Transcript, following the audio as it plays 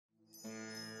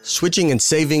Switching and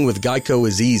saving with Geico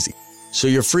is easy, so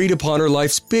you're free to ponder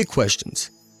life's big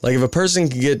questions. Like if a person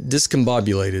can get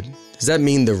discombobulated, does that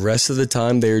mean the rest of the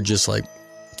time they're just like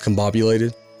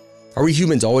combobulated? Are we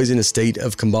humans always in a state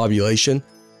of combobulation?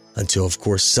 Until, of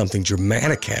course, something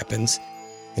dramatic happens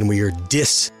and we are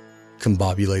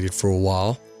discombobulated for a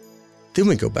while. Then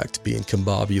we go back to being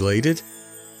combobulated.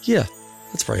 Yeah,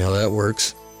 that's probably how that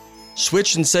works.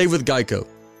 Switch and save with Geico.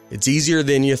 It's easier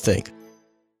than you think.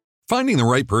 Finding the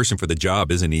right person for the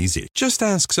job isn't easy. Just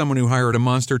ask someone who hired a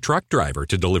monster truck driver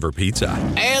to deliver pizza.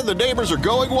 And the neighbors are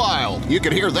going wild. You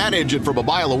can hear that engine from a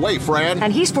mile away, Fran.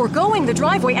 And he's foregoing the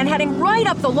driveway and heading right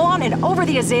up the lawn and over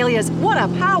the azaleas. What a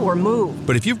power move.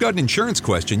 But if you've got an insurance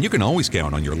question, you can always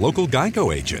count on your local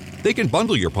Geico agent. They can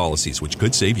bundle your policies, which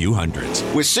could save you hundreds.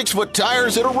 With 6-foot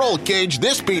tires and a roll cage,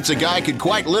 this pizza guy could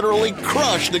quite literally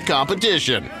crush the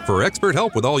competition. For expert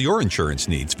help with all your insurance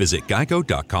needs, visit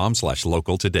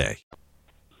geico.com/local today.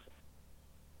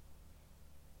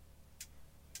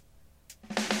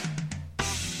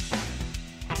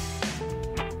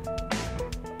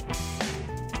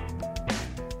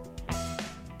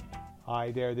 Hi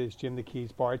there, this is Jim the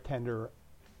Keys bartender.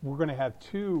 We're going to have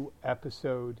two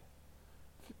episode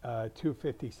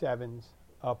 257s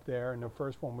up there, and the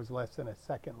first one was less than a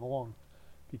second long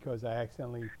because I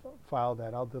accidentally filed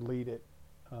that. I'll delete it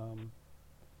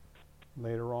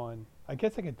later on. I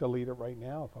guess I could delete it right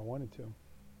now if I wanted to.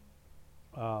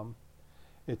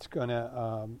 It's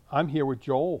gonna. I'm here with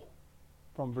Joel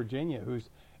from Virginia, who's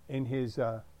in his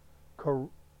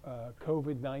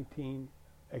COVID-19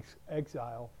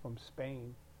 exile from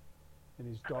Spain, and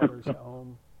his daughter's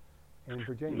home in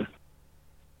Virginia.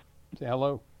 Say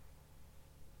hello.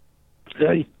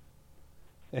 Hey.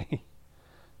 Hey.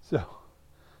 So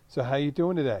how you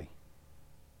doing today?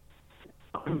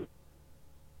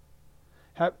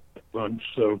 Lunch,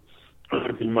 so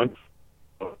every month,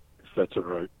 if that's all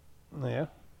right. Yeah.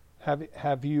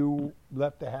 Have you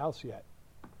left the house yet?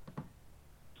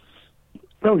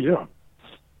 Oh yeah.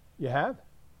 You have?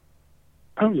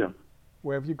 Oh yeah.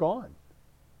 Where have you gone?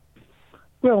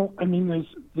 Well, I mean,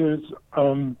 there's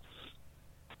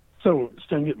so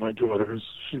staying at my daughter's.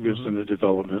 She lives in the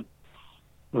development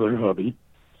with her hubby.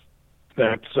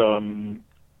 That's I mean,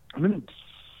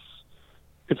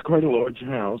 it's quite a large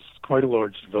house, quite a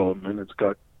large development. It's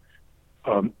got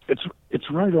it's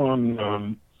right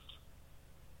on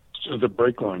sort of the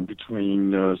break line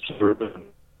between suburban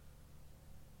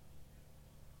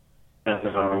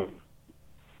and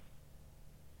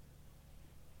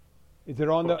Is it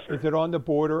on the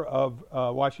border of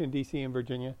Washington D.C. and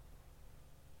Virginia?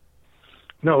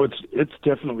 No, it's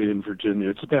definitely in Virginia.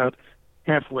 It's about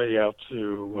halfway out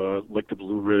to like the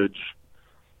Blue Ridge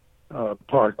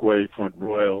Parkway, Front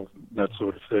Royal, that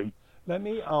sort of thing. Let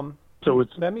me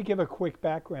give a quick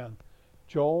background.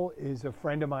 Joel is a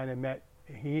friend of mine. I met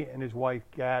he and his wife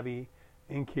Gabby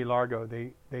in Key Largo.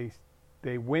 They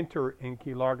winter in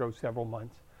Key Largo several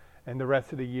months, and the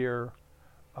rest of the year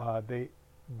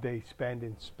they spend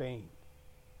in Spain.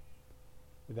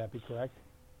 Would that be correct?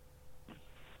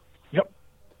 Yep.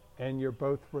 And you're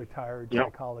both retired Yep.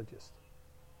 psychologists.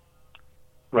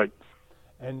 Right.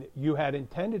 And you had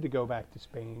intended to go back to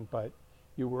Spain, but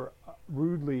you were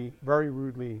very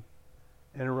rudely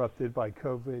interrupted by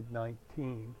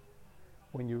COVID-19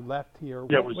 when you left here.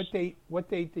 Yeah, What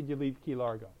date did you leave Key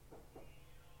Largo?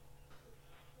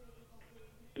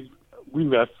 We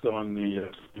left on the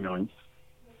 9th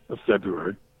of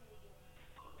February.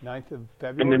 9th of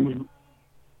February?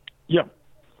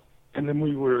 And then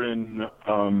we were in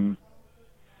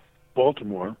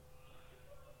Baltimore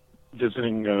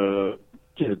visiting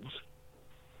kids.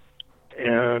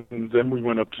 And then we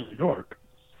went up to New York.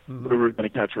 Mm-hmm. We were going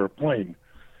to catch our plane.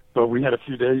 But we had a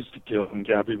few days to kill, and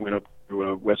Gabby went up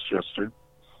to Westchester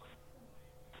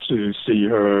to see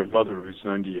her mother, who's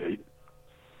 98.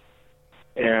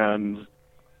 And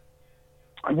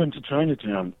I went to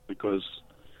Chinatown because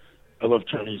I love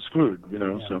Chinese food,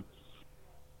 Yeah. So,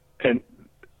 and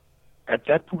at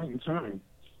that point in time,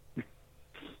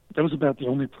 that was about the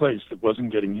only place that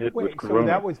wasn't getting hit with corona. So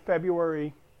that was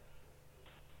February.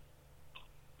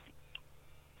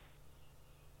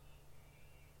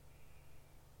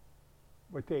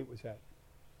 What date was that?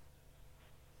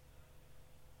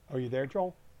 Are you there,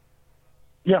 Joel?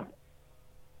 Yeah.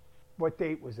 What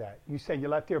date was that? You said you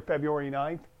left here February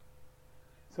 9th?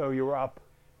 So you were up?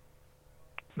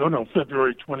 No,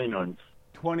 February 29th.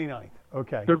 29th,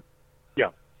 okay. Yeah.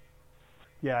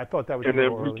 Yeah, I thought that was and a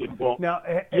then little early. Now,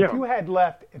 yeah. you had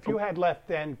left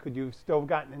then, could you still have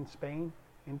gotten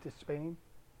into Spain?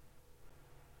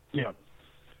 Yeah.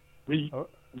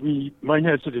 My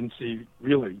hesitancy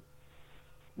really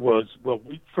was, well,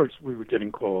 we were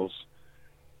getting calls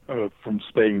from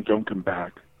Spain, don't come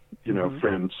back,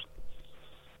 friends.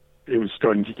 It was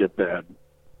starting to get bad.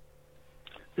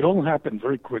 It all happened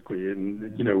very quickly,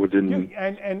 and within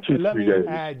and 2-3 let me days.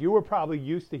 add, you were probably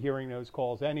used to hearing those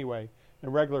calls anyway in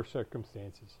regular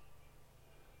circumstances,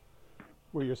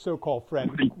 where your so-called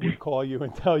friend would call you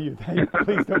and tell you that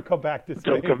please don't come back to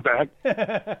Spain. Don't come back.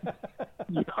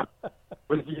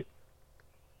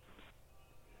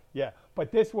 Yeah,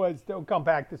 but this was don't come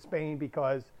back to Spain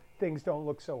because things don't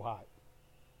look so hot.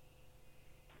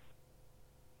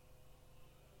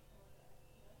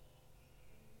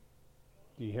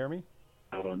 Do you hear me?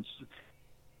 I think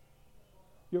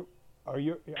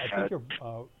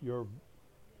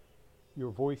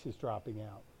your voice is dropping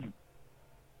out.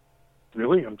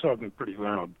 Really? I'm talking pretty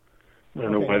loud. I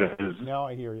don't know why that is. Now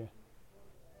I hear you.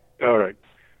 All right.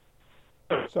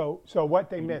 So what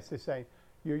they missed is saying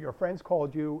your friends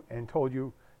called you and told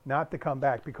you not to come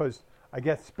back because I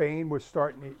guess Spain was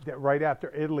starting to, right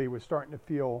after Italy was starting to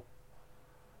feel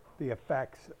the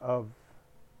effects of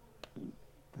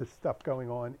the stuff going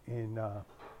on in.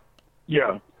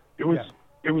 It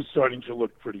was starting to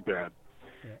look pretty bad.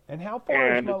 Yeah. And how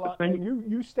far is Malaga?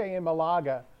 You stay in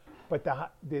Malaga, but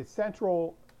the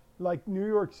central, like New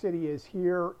York City is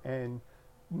here, and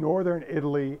northern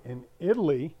Italy. In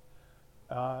Italy,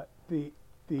 the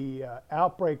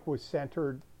outbreak was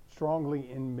centered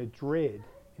strongly in Madrid,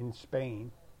 in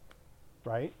Spain,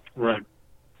 right? Right.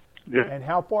 Yeah. And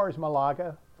how far is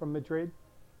Malaga from Madrid?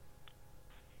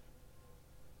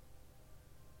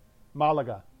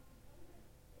 Malaga.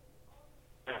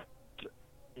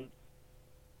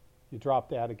 You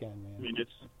dropped out again, man. I mean,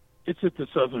 it's at the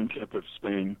southern tip of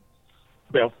Spain,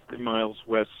 about 30 miles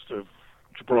west of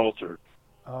Gibraltar.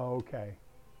 Oh, okay.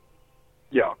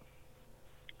 Yeah.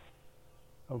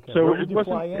 Okay. So where would you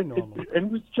fly in normally? And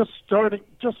it was just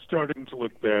starting to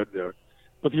look bad there.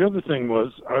 But the other thing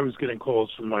was, I was getting calls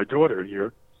from my daughter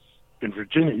here in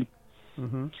Virginia,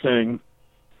 saying,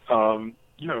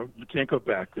 you can't go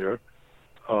back there.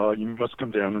 You must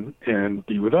come down and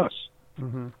be with us.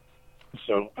 Mm-hmm.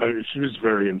 So she was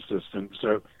very insistent.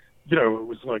 So, it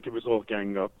was like it was all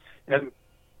ganging up. And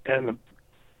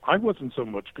I wasn't so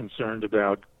much concerned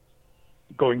about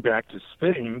going back to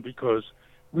Spain because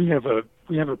we have a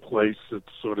place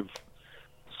that's sort of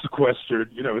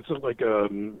sequestered. It's like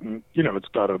it's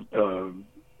got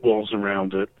walls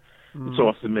around it. It's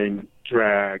off the main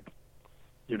drag.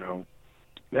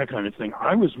 That kind of thing.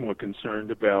 I was more concerned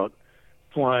about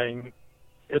flying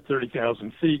at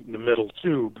 30,000 feet in the middle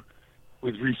tube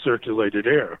with recirculated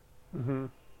air. Mm-hmm.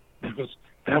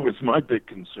 That was my big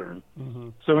concern.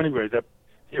 Mm-hmm. So anyway,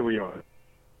 here we are.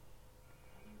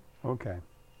 Okay.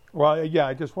 Well, yeah,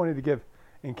 I just wanted to give,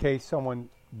 in case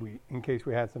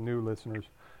we had some new listeners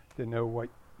to know what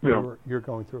you're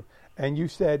going through. And you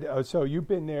said, so you've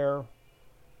been there.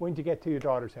 When did you get to your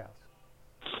daughter's house?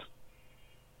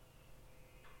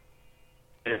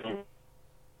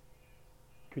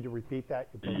 Could you repeat that?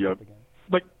 You broke up again.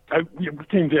 Like we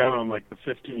came down on like the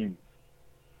 15th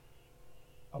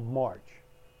of March.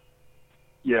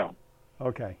 Yeah.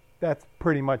 Okay, that's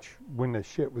pretty much when the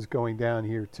shit was going down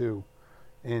here too,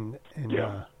 in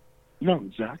no,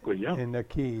 exactly, yeah. In the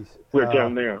Keys. We're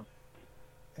down there.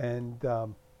 And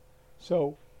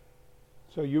so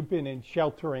you've been in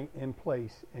sheltering in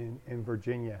place in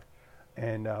Virginia,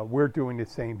 and we're doing the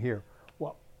same here.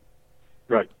 Well,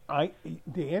 right.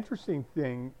 The interesting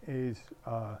thing is,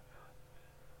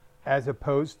 as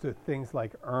opposed to things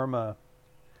like Irma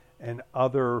and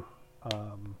other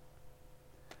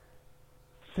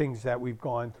things that we've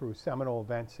gone through, seminal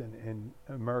events in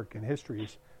American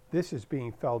histories, this is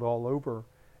being felt all over,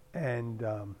 and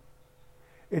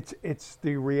it's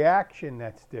the reaction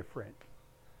that's different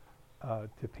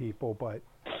to people. But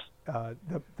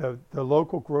the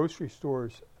local grocery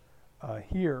stores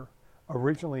here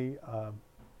originally,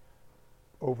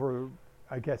 over,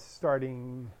 I guess,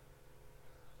 starting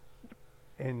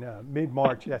in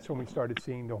mid-March, that's when we started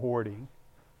seeing the hoarding,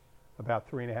 about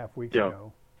 3.5 weeks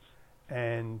ago.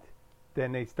 And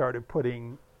then they started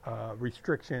putting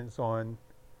restrictions on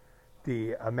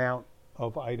the amount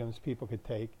of items people could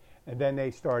take. And then they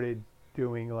started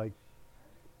doing like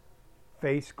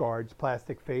face guards,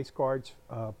 plastic face guards,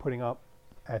 putting up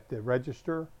at the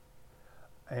register.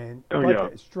 And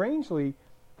strangely,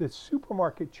 the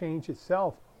supermarket change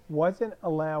itself wasn't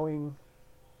allowing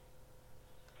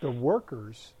the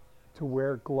workers to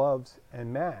wear gloves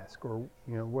and masks, or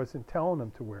wasn't telling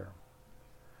them to wear them,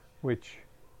 which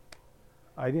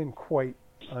I didn't quite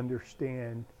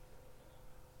understand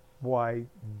why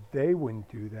they wouldn't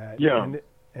do that. Yeah.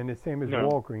 And the same as No.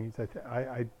 Walgreens.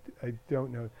 I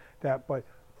don't know that, but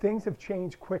things have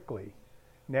changed quickly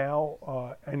now.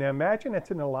 And I imagine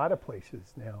it's in a lot of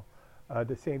places now,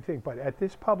 the same thing. But at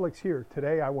this Publix here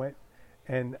today, I went,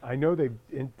 and I know they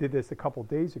did this a couple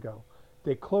days ago.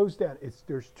 They closed down.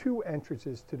 There's two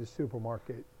entrances to the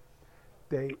supermarket.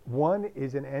 One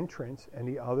is an entrance, and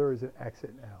the other is an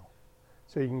exit now.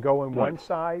 So you can go on one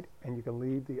side, and you can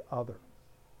leave the other.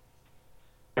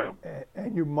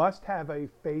 And you must have a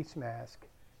face mask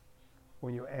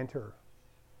when you enter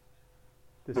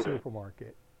the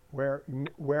supermarket,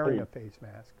 wearing a face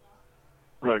mask.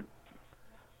 Right.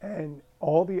 And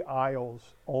all the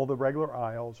aisles, all the regular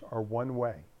aisles are one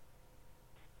way.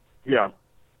 Yeah.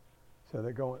 So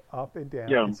they're going up and down.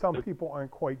 Yeah. And some people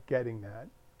aren't quite getting that.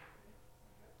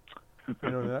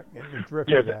 They're not getting the drift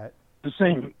Yeah, of that. The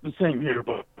same here,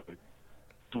 but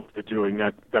they're doing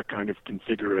that kind of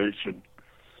configuration.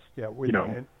 Yeah,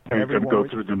 And everyone go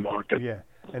would- through the market. Yeah,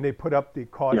 and they put up the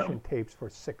caution tapes for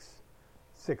 6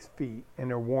 feet, and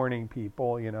they're warning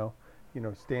people,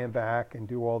 stand back and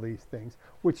do all these things,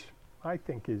 which I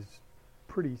think is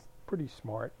pretty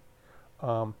smart.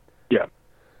 Yeah.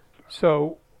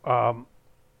 So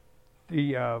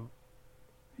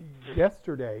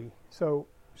yesterday, so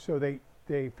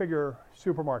they figure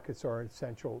supermarkets are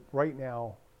essential. Right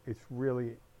now, it's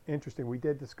really interesting. We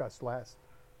did discuss last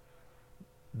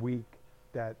week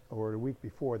or the week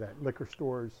before that liquor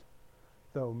stores,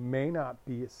 though may not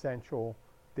be essential,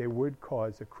 they would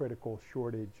cause a critical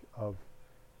shortage of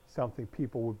something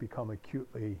people would become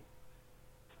acutely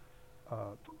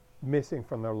missing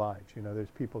from their lives.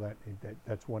 There's people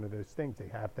that's one of those things, they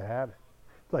have to have it.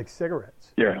 It's like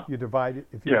cigarettes. Yeah. You divide it.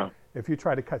 If you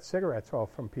try to cut cigarettes off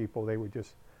from people, they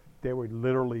would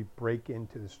literally break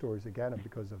into the stores to get them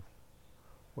because of,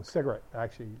 cigarette.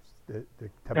 Actually, the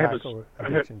tobacco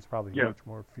addiction is probably much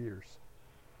more fierce.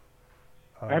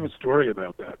 I have a story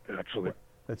about that, actually.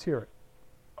 Let's hear it.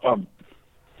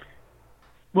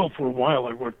 Well, for a while,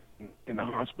 I worked in the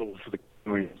hospital for the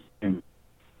Cowboys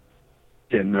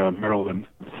in Maryland,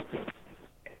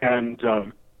 and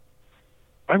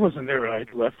I wasn't there. I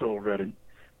had left already,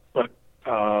 but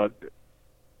so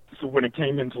when it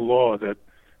came into law that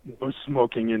no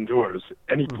smoking indoors,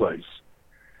 any place.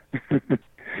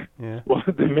 Yeah. Well,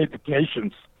 they made the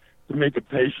patients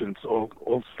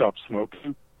all stop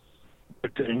smoking. A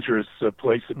dangerous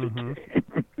place it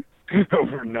became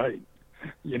overnight.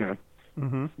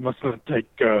 Mm-hmm. Must not take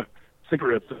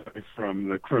cigarettes away from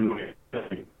the criminal.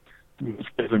 Must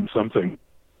give them something.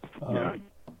 Yeah.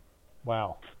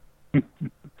 Wow.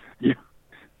 Yeah.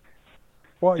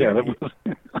 Well, Yeah, that was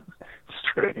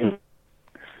strange.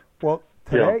 Well,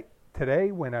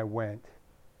 today when I went,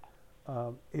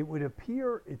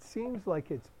 it seems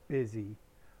like it's busy,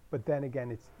 but then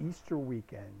again, it's Easter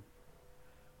weekend.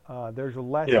 There's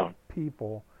less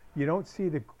people. You don't see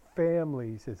the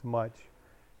families as much.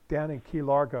 Down in Key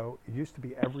Largo, it used to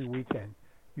be every weekend.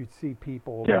 You'd see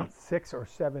people, about 6 or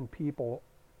 7 people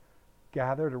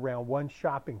gathered around one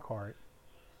shopping cart,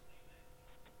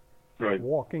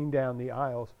 walking down the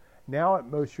aisles. Now at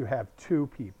most you have 2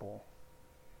 people.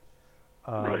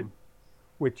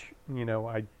 Which,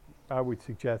 I would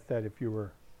suggest that if you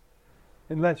were,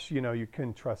 unless, you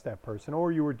couldn't trust that person,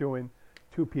 or you were doing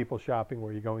 2 people shopping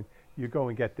where you go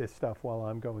and get this stuff while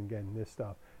I'm going getting this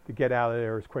stuff to get out of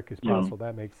there as quick as possible.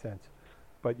 That makes sense.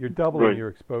 But you're doubling your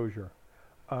exposure.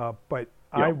 But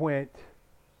I went,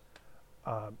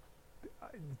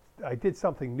 I did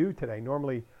something new today.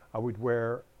 Normally I would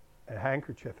wear a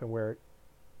handkerchief and wear it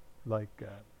like,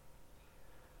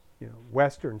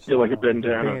 Western style. Yeah, like a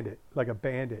bandana. Like a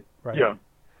bandit, right? Yeah.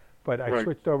 But I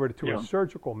switched over to a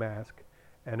surgical mask,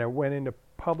 and I went into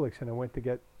Publix and I went to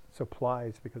get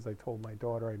supplies because I told my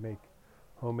daughter I'd make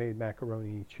homemade macaroni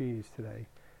and cheese today.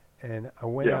 And I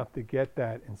went out to get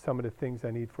that and some of the things I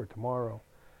need for tomorrow.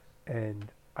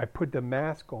 And I put the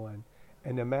mask on,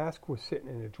 and the mask was sitting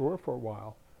in a drawer for a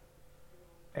while.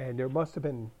 And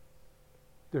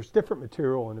there's different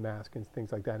material in the mask and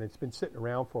things like that. And it's been sitting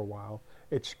around for a while.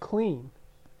 It's clean,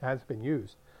 has been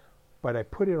used. But I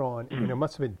put it on, and there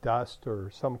must have been dust or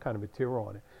some kind of material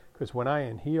on it. Because when I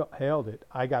inhaled it,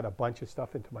 I got a bunch of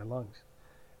stuff into my lungs.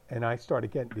 And I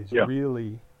started getting these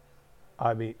really,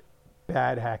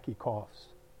 bad hacky coughs.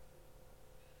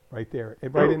 Right there,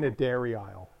 right in the dairy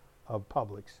aisle of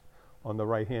Publix on the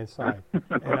right-hand side.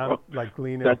 And I'm like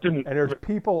leaning, and there's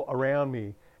people around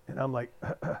me, and I'm like,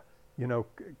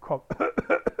 cough.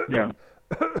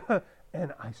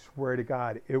 And I swear to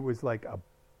God, it was like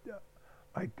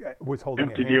I was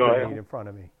holding a hand grenade in front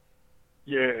of me.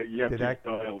 Yeah.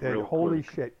 Holy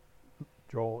shit,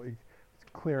 Joel!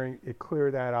 It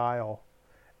cleared that aisle,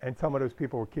 and some of those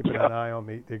people were keeping an eye on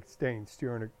me. They're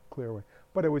steering a clear way.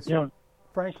 But it was,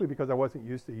 frankly, because I wasn't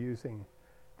used to using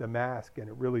the mask, and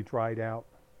it really dried out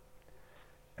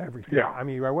everything. Yeah. I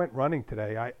mean, I went running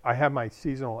today. I have my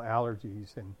seasonal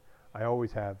allergies, and I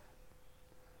always have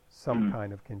some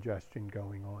kind of congestion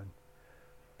going on.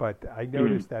 But I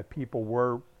noticed that people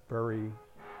were very,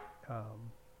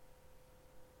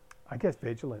 I guess,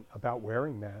 vigilant about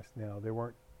wearing masks now. They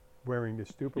weren't wearing the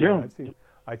stupid one.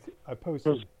 I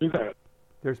posted,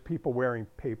 there's people wearing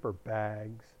paper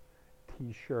bags,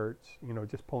 T-shirts,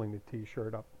 just pulling the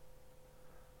T-shirt up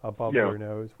above their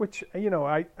nose, which,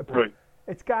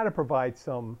 it's got to provide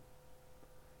some,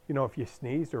 if you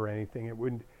sneezed or anything,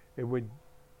 it would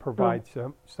provide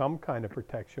some kind of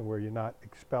protection where you're not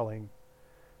expelling,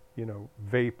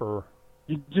 vapor.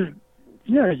 You do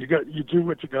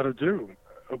what you got to do.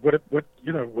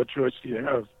 What choice do you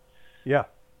have? Yeah.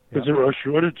 Because there are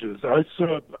shortages. I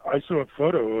saw a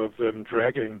photo of them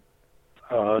dragging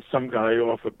some guy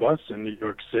off a bus in New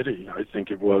York City, I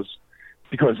think it was,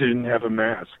 because he didn't have a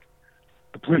mask.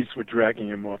 The police were dragging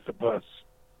him off the bus.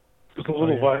 It was a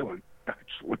little violent,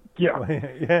 actually.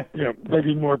 Yeah,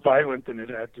 maybe more violent than it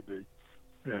had to be.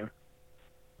 Yeah.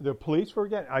 The police were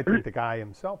getting. I think the guy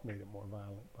himself made it more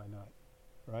violent by not,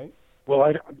 right?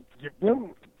 Well,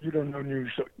 you don't know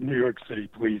New York City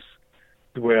police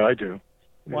the way I do.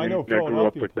 Well, I know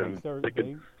Philadelphia police.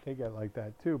 They get like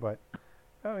that too, but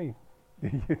I mean,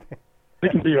 they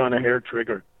can be on a hair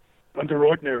trigger under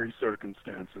ordinary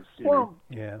circumstances.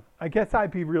 Yeah. I guess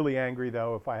I'd be really angry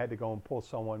though if I had to go and pull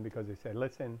someone because they said,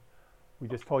 "Listen, we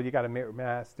just told you got to wear a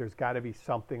mask. There's got to be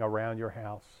something around your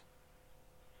house."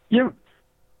 Yeah.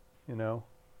 No,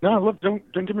 don't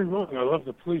get me wrong. I love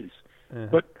the police,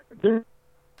 but they're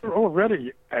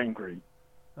already angry.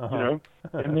 And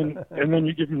then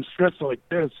you give them stress like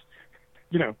this.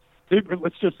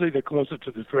 Let's just say they're closer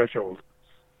to the threshold.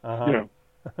 I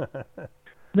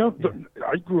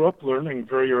grew up learning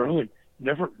very early.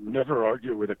 Never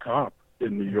argue with a cop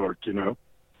in New York.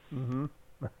 Mm-hmm.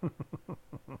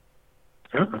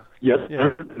 Yes.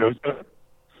 Knows that.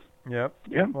 Yep.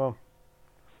 Yeah. Well.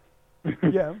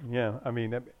 Yeah. I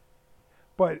mean,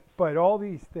 but all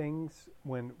these things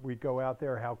when we go out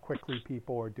there, how quickly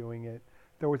people are doing it.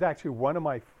 There was actually one of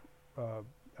my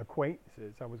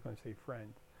acquaintances. I was going to say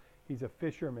friend. He's a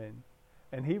fisherman,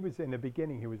 and he was in the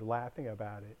beginning. He was laughing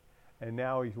about it, and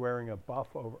now he's wearing a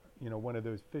buff over. One of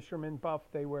those fisherman buff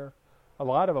they wear. A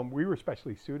lot of them. We were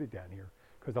specially suited down here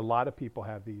because a lot of people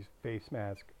have these face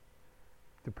masks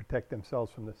to protect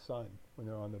themselves from the sun when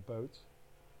they're on the boats.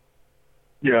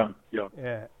 Yeah.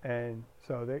 Yeah, and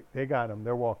so they got them.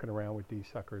 They're walking around with these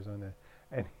suckers on it,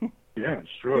 and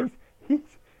sure.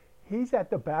 He's at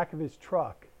the back of his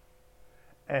truck,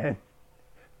 and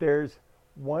there's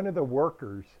one of the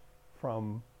workers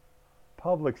from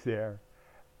Publix there,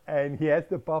 and he has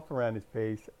the buff around his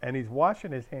face, and he's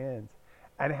washing his hands,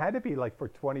 and it had to be like for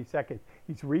 20 seconds.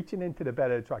 He's reaching into the bed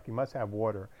of the truck. He must have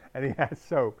water, and he has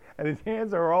soap, and his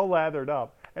hands are all lathered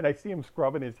up. And I see him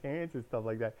scrubbing his hands and stuff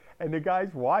like that. And the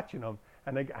guy's watching him,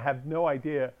 and I have no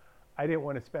idea. I didn't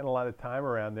want to spend a lot of time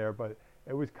around there, but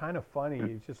it was kind of funny.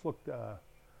 He just looked,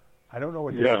 I don't know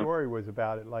what the story was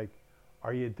about it. Like,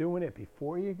 are you doing it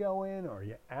before you go in, or are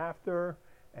you after?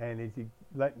 And is he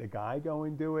letting the guy go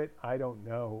and do it? I don't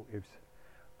know. If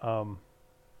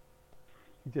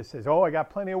he just says, "Oh, I got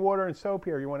plenty of water and soap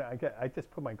here. You want to?" I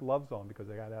just put my gloves on because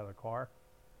I got out of the car.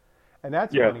 And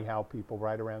that's funny how people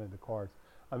ride around in the cars.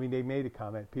 I mean, they made a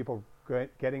comment. People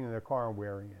getting in their car and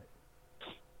wearing it,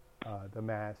 the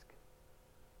mask,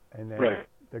 and then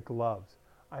the gloves.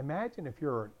 I imagine if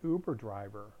you're an Uber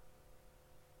driver,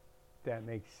 that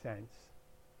makes sense,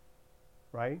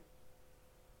 right?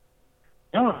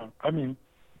 Yeah, I mean.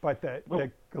 But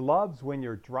the gloves when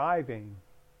you're driving,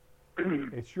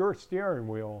 it's your steering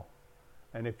wheel,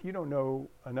 and if you don't know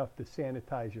enough to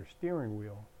sanitize your steering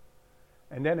wheel,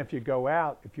 and then if you go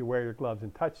out, if you wear your gloves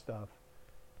and touch stuff.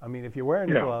 I mean, if you're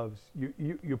wearing the gloves,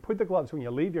 you put the gloves when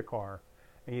you leave your car,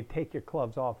 and you take your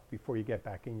gloves off before you get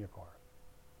back in your car.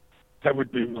 That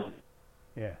would be.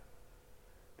 Yeah.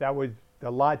 That was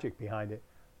the logic behind it.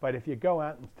 But if you go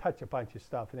out and touch a bunch of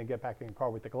stuff and then get back in your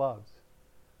car with the gloves,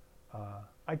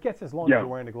 I guess as long as you're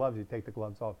wearing the gloves, you take the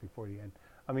gloves off before you end.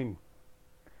 I mean,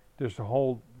 there's a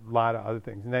whole lot of other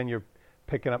things. And then you're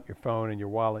picking up your phone and your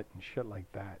wallet and shit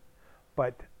like that.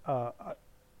 But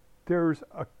there's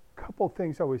a couple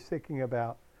things I was thinking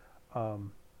about. I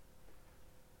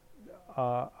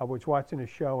was watching a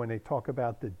show and they talk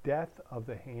about the death of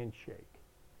the handshake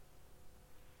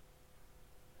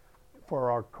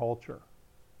for our culture.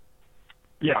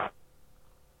 Yeah.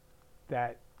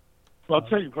 That. Well, I'll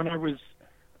tell you, when I was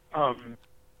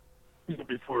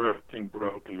before everything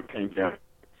broke and came down.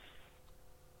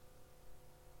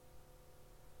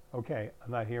 Okay,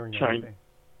 I'm not hearing China. anything.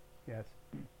 Yes.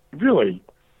 Really?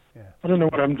 Yeah. I don't know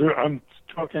what I'm doing. I'm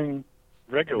talking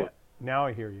regular. Now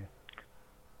I hear you.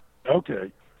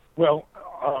 Okay. Well,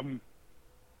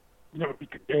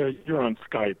 you're on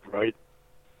Skype, right?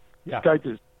 Yeah. Skype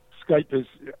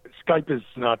is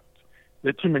not. There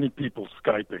are too many people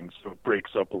Skyping, so it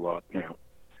breaks up a lot now.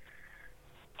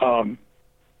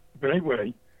 But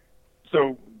anyway,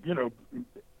 so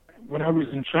when I was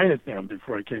in Chinatown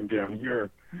before I came down here,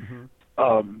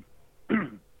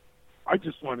 I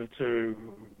just wanted to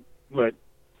let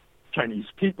Chinese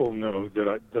people know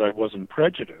that I wasn't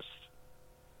prejudiced,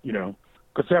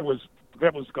 because that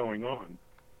was going on,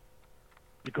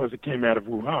 because it came out of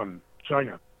Wuhan,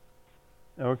 China.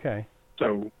 Okay.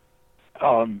 So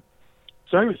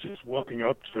I was just walking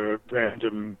up to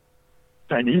random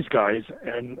Chinese guys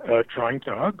and trying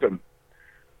to hug them,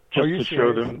 Are just you to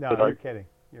serious? show them No, that you're kidding.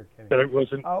 You're kidding. that I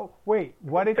wasn't. Oh, wait.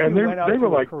 What if And you they- went up they to were a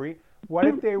like- Korean? What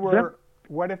if they were?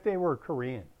 What if they were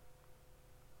Korean?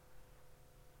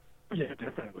 Yeah,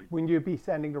 definitely. Wouldn't you be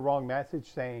sending the wrong message,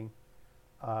 saying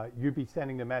you'd be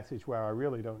sending the message where I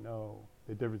really don't know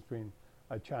the difference between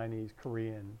a Chinese,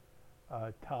 Korean,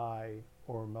 Thai,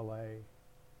 or Malayan?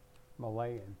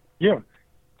 Yeah.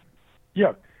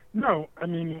 No, I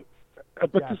mean,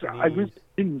 but I was Japanese.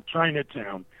 in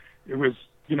Chinatown. It was,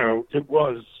 it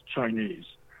was Chinese.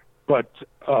 But,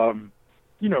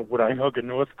 would I hug a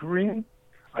North Korean?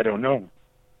 I don't know.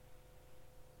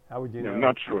 How would you know? I'm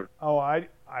not sure. Oh, I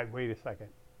wait a second.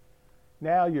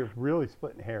 Now you're really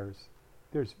splitting hairs.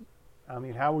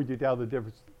 How would you tell the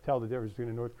difference between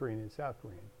a North Korean and a South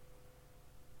Korean?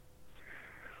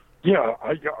 Yeah,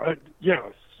 yes.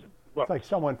 Well, It's like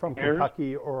someone from hairs?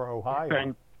 Kentucky or Ohio.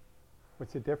 Thing.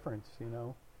 What's the difference,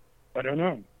 I don't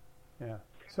know. Yeah.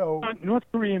 So, North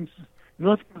Koreans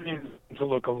to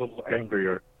look a little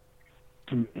angrier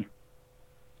to me.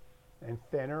 and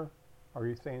thinner? Are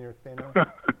you saying they're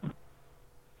thinner?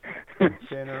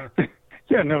 Thinner.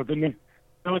 Yeah, no, the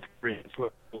North Koreans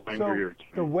look a little angrier So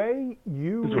to the me. way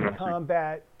you That's what would I'm saying.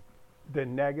 combat the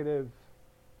negative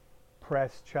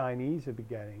press Chinese would be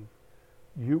getting,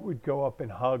 you would go up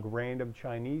and hug random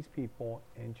Chinese people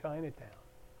in Chinatown.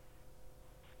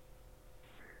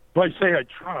 Well, I say I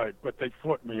tried, but they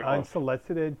fought me off.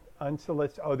 Unsolicited.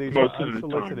 Oh, these Most are of the time.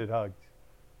 unsolicited hugs.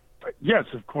 Yes,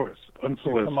 of course, You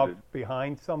unsolicited. come up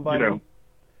behind somebody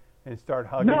and start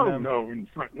hugging them. No, in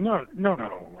front. No.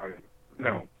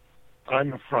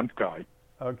 I'm a front guy.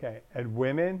 Okay, and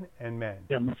women and men.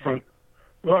 Yeah, I'm a front.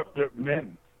 Well,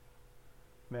 men.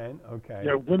 Men. Okay.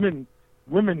 Yeah, women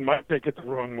might take it the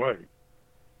wrong way.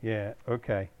 Yeah.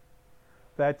 Okay.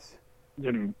 That's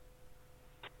When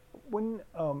when.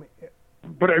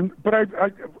 But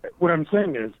what I'm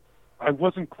saying is, I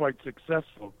wasn't quite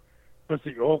successful because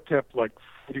they all kept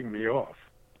fighting me off.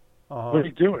 What are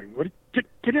you doing?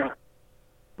 Get out?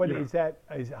 But Yeah.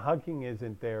 is hugging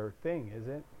isn't their thing, is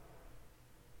it?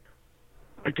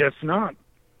 I guess not.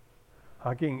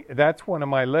 Hugging. That's one of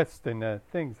my lists and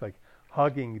things like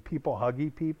hugging people.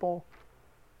 Huggy people.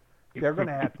 They're going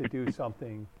to have to do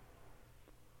something.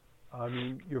 I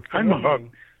mean, you're. I'm a hug.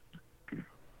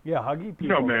 Yeah, huggy people.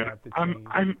 No, are man. gonna have to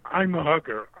change. I'm a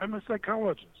hugger. I'm a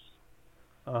psychologist.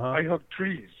 I hug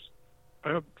trees.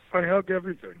 I hug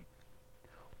everything.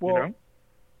 Well,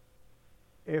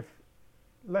 if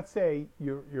let's say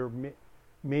you're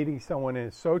meeting someone in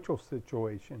a social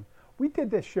situation, we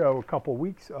did this show a couple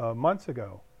months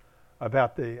ago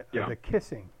about the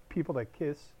kissing, people that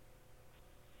kiss.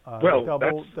 Well,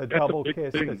 the that's a double big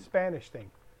kiss, thing. the Spanish thing,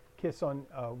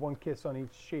 one kiss on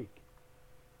each cheek.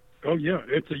 Oh yeah,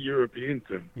 it's a European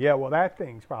thing. Yeah, well, that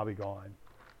thing's probably gone.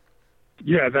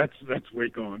 Yeah, that's way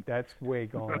gone. That's way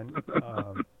gone.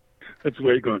 That's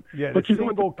way gone. Yeah, but the you know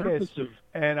what single the purpose kiss, of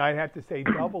and I'd have to say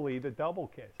doubly the double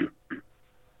kiss,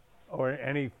 or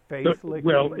any face licking.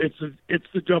 well, it's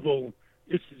the double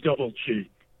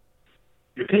cheek.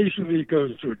 Occasionally it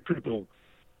goes to a triple,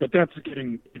 but that's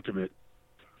getting intimate.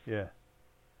 Yeah.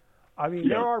 I mean,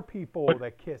 there are people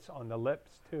that kiss on the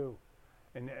lips too,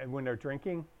 and when they're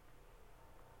drinking,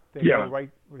 they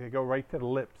go right to the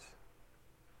lips.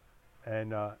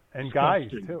 And guys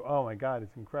too. Oh my God,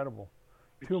 it's incredible.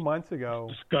 2 months ago.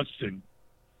 Disgusting.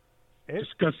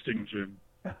 Disgusting, Jim.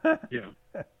 Yeah,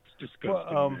 it's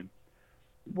disgusting, man.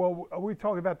 Well, we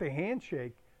talked about the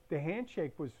handshake. The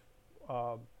handshake was,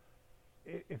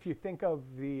 if you think of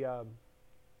the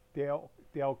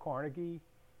Dale Carnegie,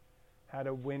 How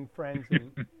to Win Friends,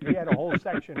 and he had a whole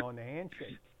section on the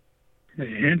handshake. The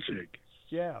handshake.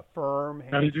 Yeah, firm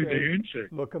handshake. How to do the handshake.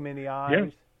 Look them in the eyes.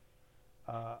 Yes.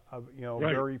 Right.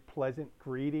 very pleasant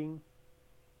greeting.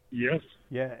 Yes.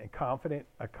 Yeah, and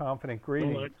a confident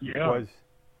greeting yeah. was.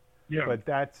 Yeah. But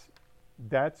that's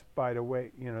by the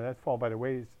way, that's fall by the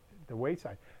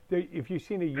wayside. If you've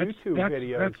seen a YouTube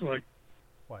video, that's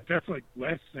like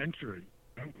last century.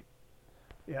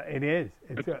 Yeah, it is.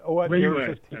 It's way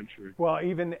last century. Well,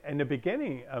 even in the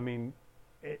beginning, I mean,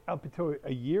 up until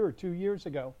a year or 2 years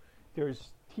ago,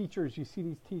 there's teachers. You see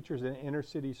these teachers in inner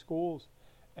city schools,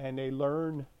 and they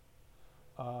learn.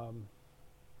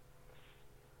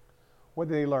 What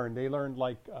do they learn? They learn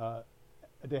like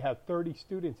they have 30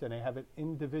 students, and they have an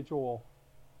individual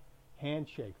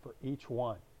handshake for each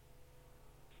one.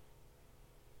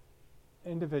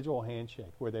 Individual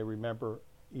handshake where they remember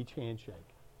each handshake.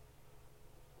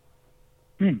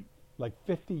 Like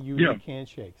 50 unique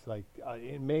handshakes. Like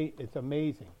it's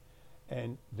amazing,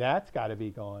 and that's got to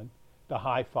be gone. The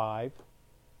high five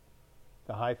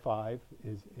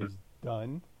is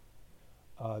done.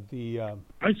 I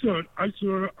saw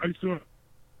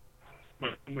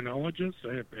my pulmonologist.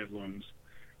 I have bad lungs.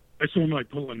 I saw my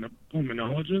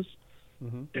pulmonologist,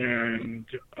 and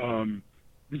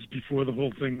this is before the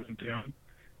whole thing went down.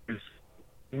 It was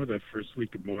more that first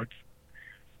week of March,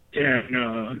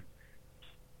 and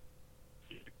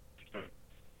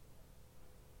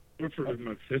for him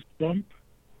a fist bump,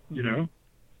 and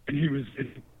he was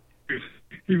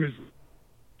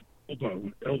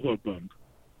elbow bump.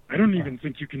 I don't even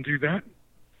think you can do that.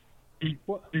 He's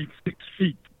 6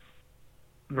 feet,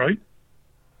 right?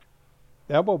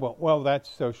 Elbow bump. Well, that's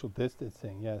social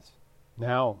distancing. Yes.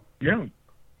 Now. Yeah.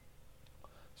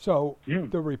 So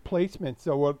the replacements.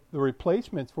 So what the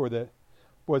replacements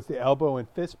was the elbow and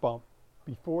fist bump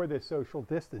before the social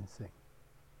distancing,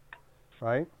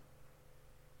 right?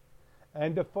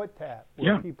 And the foot tap,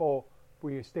 where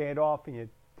where you stand off and you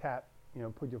tap,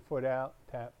 put your foot out,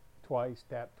 tap twice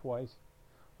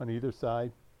on either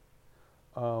side.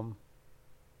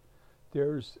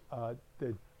 There's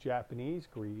the Japanese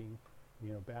greeting,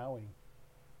 bowing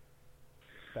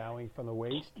from the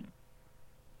waist.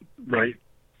 Right.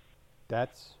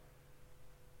 That's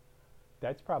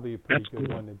probably a pretty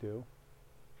good one to do.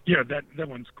 Yeah, that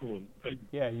one's cool.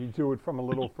 You do it from a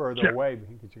little further away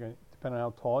because you're going to, depending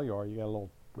on how tall you are, you got a little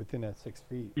within that 6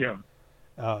 feet. Yeah.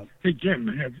 Hey Jim,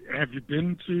 have you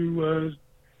been to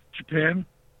Japan?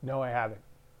 No, I haven't.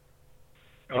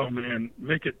 Oh man,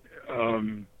 make it.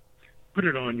 Put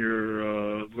it on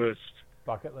your list.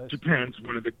 Bucket list. Japan's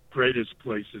one of the greatest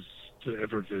places to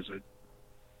ever visit.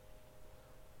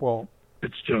 Well,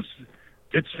 it's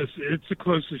the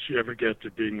closest you ever get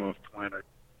to being off planet.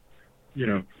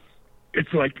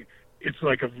 It's like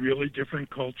a really different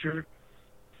culture,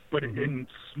 but in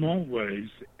small ways,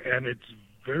 and it's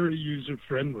very user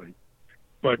friendly.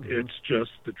 But it's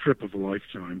just the trip of a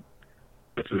lifetime.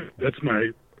 That's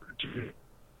my.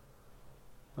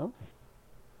 Okay.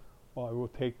 Well, I will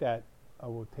take that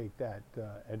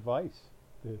advice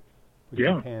to put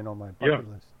Japan on my bucket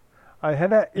list. I had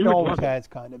that. It always has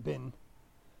kind of been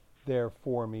there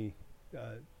for me,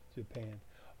 Japan.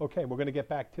 Okay, we're going to get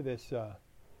back to this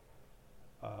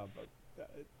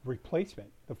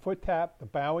replacement. The foot tap, the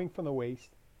bowing from the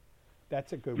waist.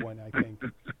 That's a good one, I think.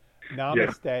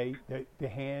 Namaste, the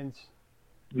hands.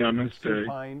 Namaste.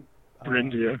 Supine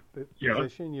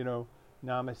position,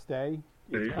 namaste.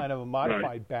 It's kind of a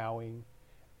modified bowing.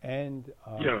 And do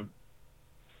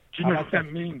you know what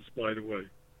that means, by the way?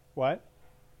 What?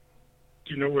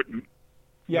 Do you know what?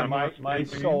 Yeah, my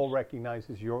soul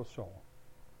recognizes your soul.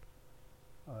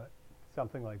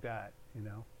 Something like that,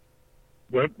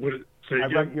 What would it say?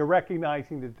 You're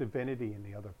recognizing the divinity in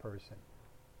the other person.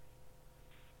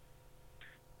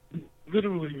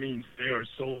 Literally means they are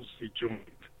souls joined.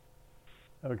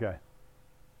 Okay.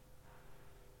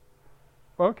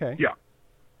 Okay. Yeah.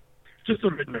 Just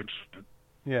a bit mention.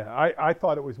 Yeah, I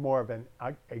thought it was more of an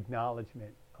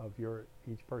acknowledgement of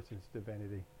each person's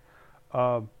divinity.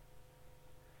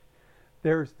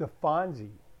 There's the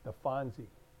Fonzie,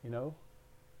 No,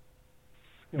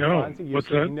 Fonzie what's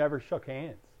that? He never shook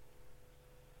hands.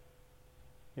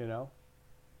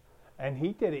 And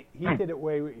he did it. He did it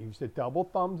he used a double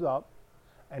thumbs up,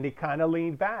 and he kind of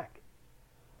leaned back.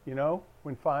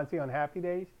 When Fonzie on Happy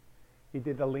Days, he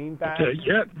did the lean back. Okay,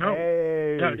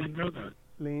 Hey, I didn't know that.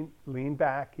 Lean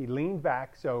back. He leaned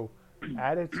back, so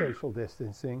added social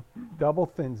distancing, double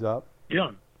fins up.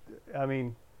 Yeah. I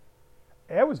mean,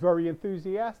 it was very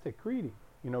enthusiastic greeting.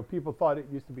 People thought it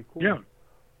used to be cool. Yeah.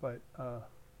 But,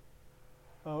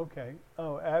 okay.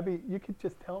 Oh, Abby, you could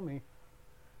just tell me.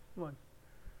 Come on.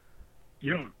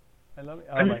 Yeah. I love it.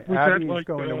 I mean, Abby's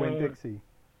going to Winn-Dixie.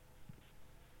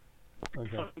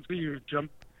 Okay. You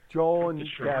Joel and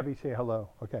Sure. Gabby say hello.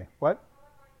 Okay. What?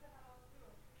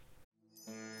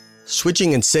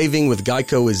 Switching and saving with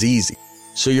Geico is easy,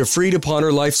 so you're free to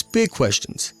ponder life's big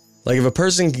questions. Like if a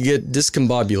person can get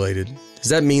discombobulated, does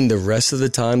that mean the rest of the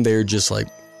time they're just like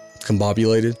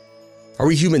combobulated? Are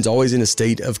we humans always in a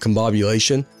state of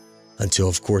combobulation? Until,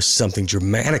 of course, something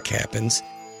dramatic happens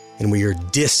and we are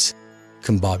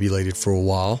discombobulated for a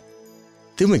while.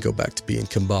 Then we go back to being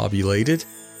combobulated.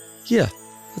 Yeah,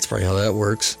 that's probably how that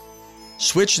works.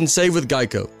 Switch and save with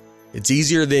Geico. It's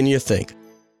easier than you think.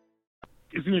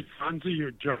 Isn't it Fonzie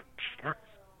or Joe Shark?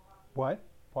 What?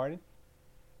 Pardon?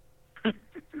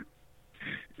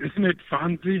 Isn't it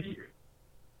Fonzie?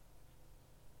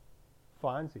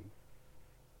 Fonzie.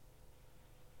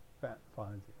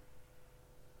 Fonzie.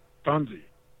 Fonzie.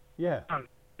 Yeah.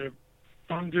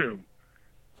 Fondue.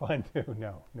 Fondue.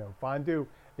 No. Fondue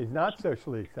is not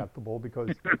socially acceptable because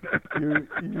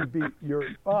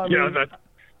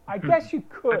I guess you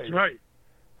could. That's right.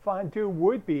 Fondue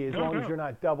would be as No, long no. as you're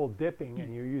not double dipping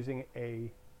and you're using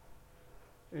a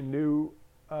new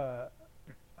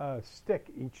stick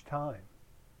each time.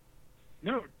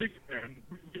 No, big man.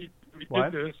 We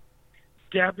What? did this.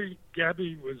 Gabby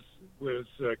was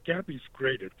Gabby's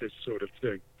great at this sort of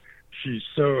thing. She's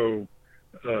so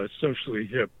socially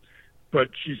hip, but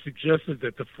she suggested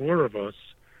that the four of us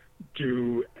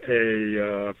do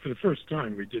for the first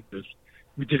time we did this.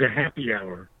 We did a happy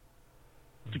hour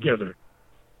together,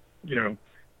 and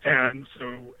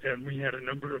we had a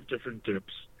number of different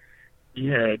dips. We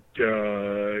had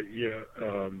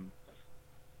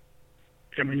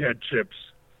and we had chips.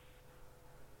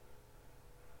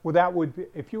 Well, that would be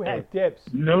if you had dips.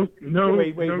 No.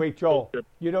 Wait, Joel. Dip.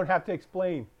 You don't have to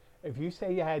explain. If you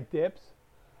say you had dips,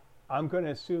 I'm going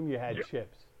to assume you had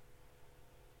chips.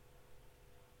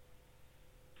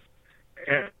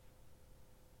 And,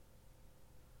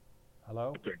 Hello?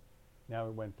 okay. Now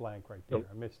it went blank right there.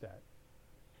 I missed that.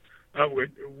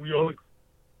 We all.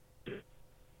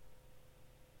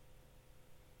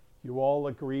 You all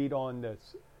agreed on the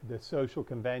social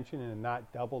convention and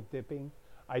not double dipping.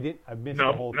 I missed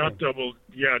the whole not thing.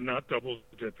 not double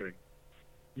dipping.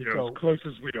 So- as close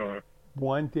as we are.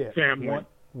 One dip. Family.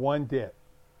 One dip.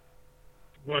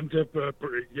 One dip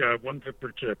one dip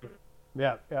per chip.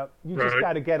 Yeah. You just Right.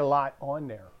 got to get a lot on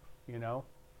there,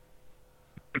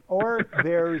 Or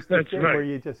there's the That's thing right. where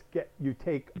you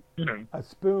take a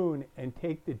spoon and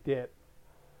take the dip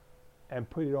and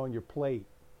put it on your plate.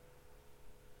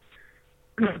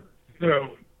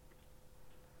 No,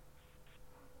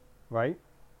 Right?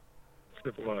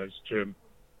 civilized, Jim.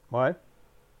 What?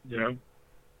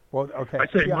 Well, okay. I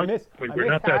say See, I much- missed we're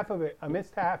not half that- of it. I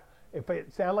missed half. If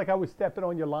it sounded like I was stepping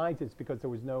on your lines, it's because there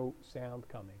was no sound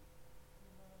coming.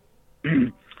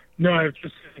 No, I was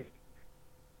just saying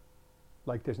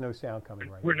Like there's no sound coming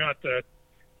right we're now. not that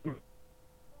we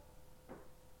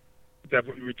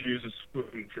would use a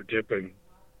spoon for dipping.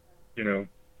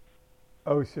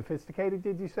 Oh, sophisticated,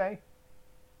 did you say?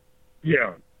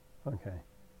 Yeah. Okay.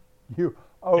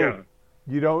 Yeah.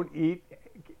 You don't eat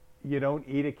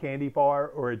a candy bar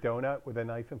or a donut with a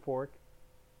knife and fork?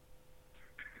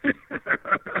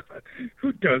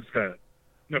 Who does that?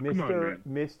 No, come on, man.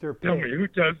 Mr. Pitt. Tell me, who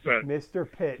does that?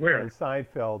 Mr. Pitt Where? on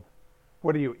Seinfeld.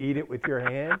 What do you eat it with your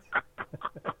hands?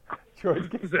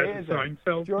 George Is that a Costanza.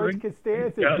 Seinfeld George thing?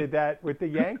 Costanza Yeah. did that with the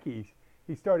Yankees.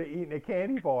 He started eating a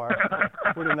candy bar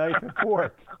with a knife and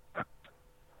fork.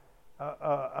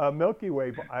 A Milky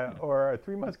Way or a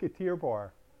Three Musketeer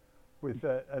bar with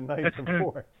a knife and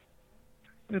fork.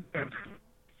 One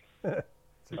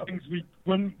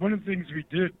of the things we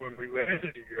did when we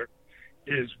landed here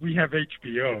is we have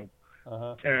HBO,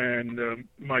 Uh-huh. and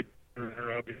Mike and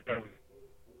her hubby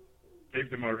gave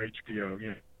them our HBO.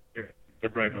 Yeah, they're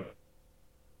right up.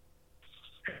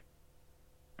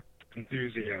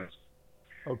 Enthusiast,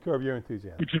 Oh, Curb Your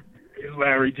Enthusiasm. which is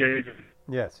Larry David.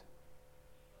 Yes.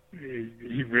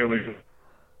 He really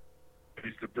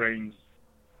is the brains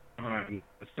behind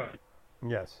the stuff.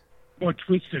 Yes. More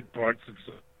twisted parts of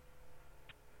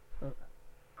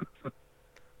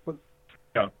Well-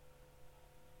 yeah.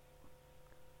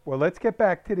 Well, let's get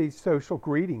back to these social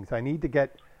greetings. We need to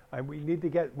get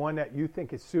one that you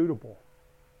think is suitable.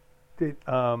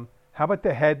 How about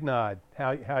the head nod?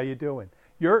 How you doing?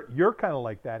 You're kind of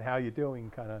like that. How you doing?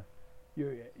 Kind of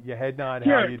your head nod.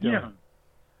 How you doing? Yeah.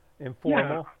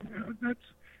 Informal.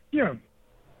 Yeah,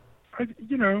 I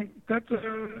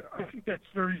think that's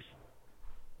very.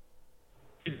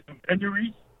 And you're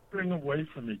each getting away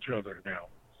from each other now.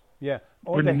 Yeah.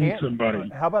 Or When the you meet hand. somebody.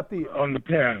 How about the On the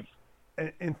path.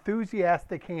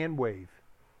 enthusiastic hand wave,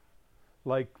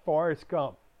 like Forrest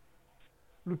Gump?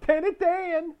 Lieutenant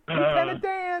Dan, Lieutenant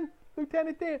Dan,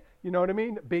 Lieutenant Dan. You know what I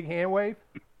mean? Big hand wave.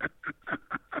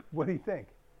 What do you think?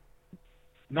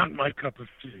 Not my cup of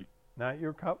tea. Not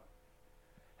your cup?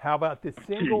 How about the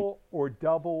single or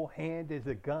double hand as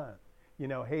a gun? You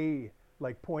know, hey,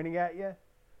 like pointing at you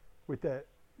with the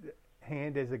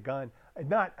hand as a gun.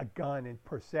 Not a gun in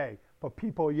per se, but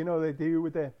people, you know, they do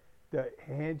with the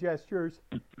hand gestures.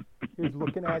 He's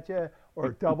looking at you, or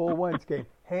double ones game.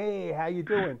 Hey, how you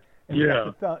doing? And you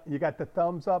got the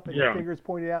thumbs up and your fingers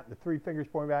pointed out and the three fingers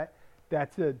pointed back.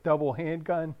 That's a double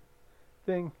handgun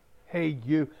thing. Hey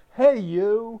you,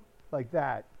 like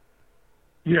that.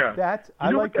 Yeah.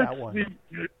 I like that one.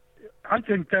 I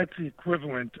think that's the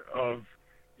equivalent of,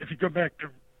 if you go back to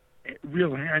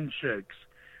real handshakes,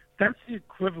 that's the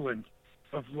equivalent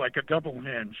of like a double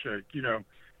handshake. You know,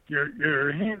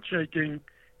 you're handshaking,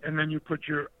 and then you put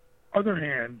your other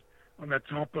hand on the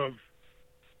top of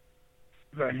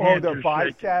the hand. Oh, their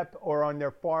bicep or on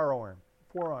their forearm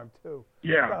too.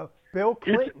 Yeah. Bill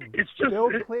Clinton. Bill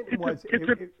Clinton was.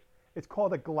 It's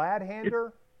called a glad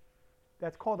hander.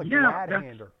 That's called a glad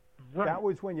hander. Right. That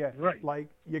was when you like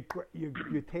you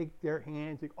take their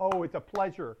hands. Oh, it's a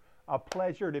pleasure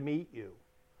to meet you,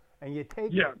 and you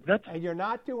take it. And you're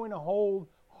not doing a whole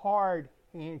hard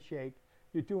handshake.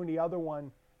 You're doing the other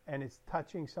one, and it's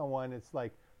touching someone. It's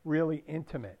like really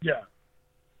intimate. Yeah.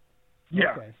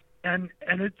 Yeah. Okay. And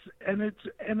it's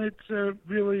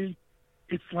really,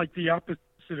 it's like the opposite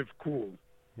of cool.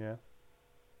 Yeah.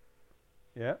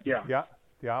 Yeah. Yeah. Yeah.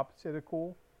 The opposite of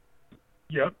cool.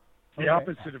 Yep. The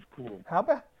opposite of cool. How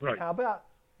about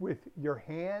with your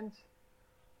hands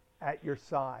at your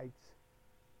sides,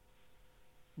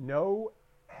 no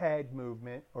head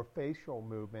movement or facial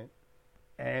movement,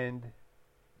 and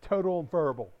total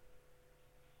verbal.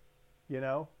 You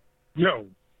know? Yo.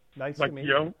 Nice like to meet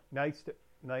yo? you. Nice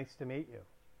to meet you.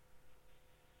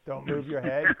 Don't move your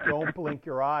head. Don't blink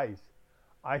your eyes.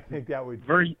 I think that would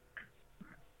very.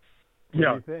 What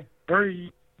do you think?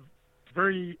 Very,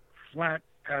 very flat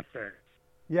affect.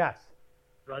 Yes.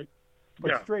 Right.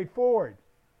 But straightforward.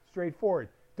 Straightforward.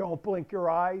 Don't blink your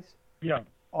eyes. Yeah.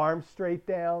 Arms straight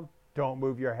down. Don't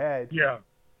move your head. Yeah.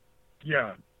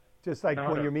 Yeah. Just like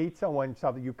when you meet someone,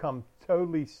 you come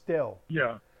totally still.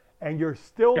 Yeah. And your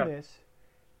stillness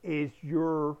is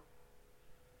your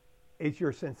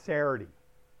sincerity.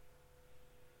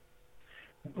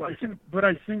 But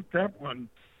I think that one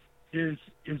is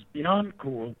beyond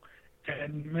cool,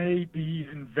 and maybe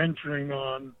even venturing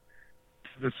on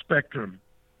to the spectrum.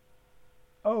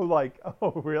 Oh,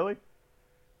 really?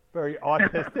 Very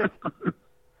autistic.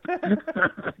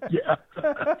 Yeah.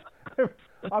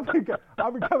 I'm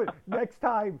becoming next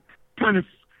time. Kind of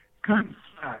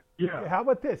flat. Yeah. How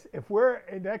about this? If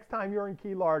next time you're in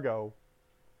Key Largo,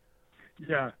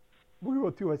 we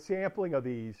will do a sampling of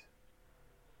these.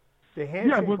 The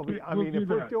handshake.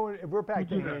 If we're back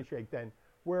to the handshake, then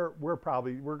we're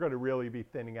going to really be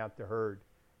thinning out the herd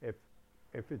if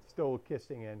it's still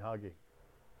kissing and hugging.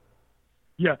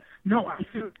 Yeah. No, I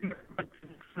feel like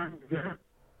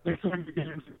next time we get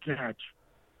into catch,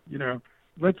 you know,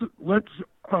 let's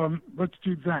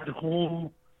do that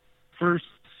whole first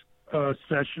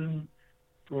session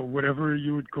or whatever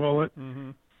you would call it,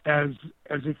 as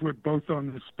if we're both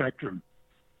on the spectrum.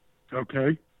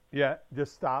 Okay. Yeah,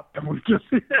 just stop. And we're just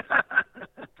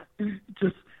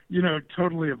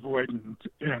totally avoidant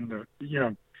and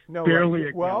barely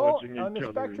acknowledging each other. On the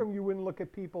spectrum, you wouldn't look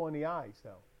at people in the eyes,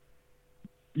 though.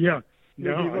 Yeah,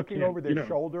 you'd be looking over their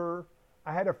shoulder.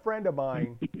 I had a friend of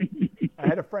mine.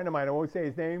 I won't say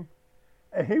his name.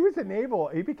 And he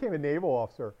became a naval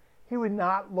officer. He would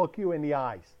not look you in the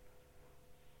eyes.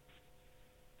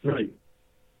 Right.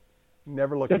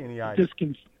 Never look you in the eyes.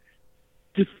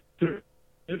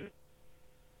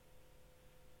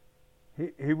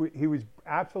 He was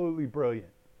absolutely brilliant,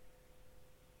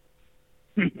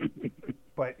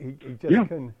 but he just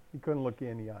couldn't look you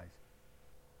in the eyes.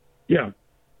 Yeah.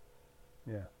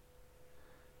 Yeah.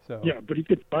 So. Yeah, but he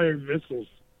could fire missiles.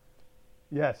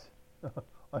 Yes,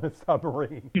 on a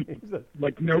submarine. He's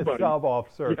like nobody. He's a sub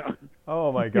officer. Yeah.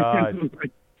 Oh my God.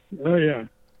 Oh yeah.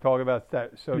 Talk about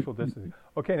social distancing.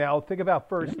 Okay, now think about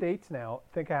first dates. Now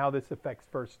think of how this affects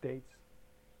first dates.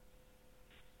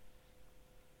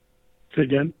 Say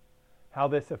again? How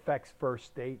this affects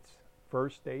first dates.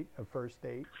 First date. First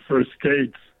dates.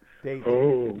 Dates.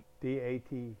 Oh.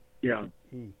 D-A-T-E. Yeah.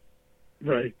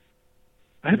 Right.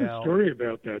 I have a story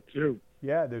about that too.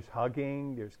 Yeah, there's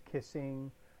hugging, there's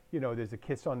kissing. There's a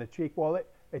kiss on the cheek. Well,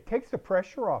 it takes the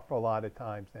pressure off a lot of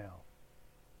times now.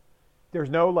 There's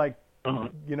no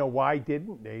why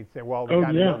didn't they say? Well,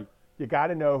 you got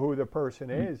to know who the person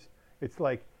is. It's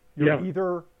like You're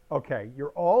either, okay, you're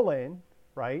all in,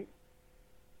 right?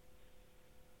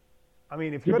 I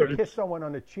mean, if you're going to kiss someone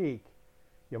on the cheek,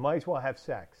 you might as well have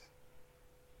sex.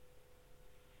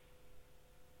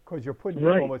 Because you're putting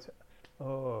almost,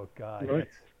 oh, God. Right.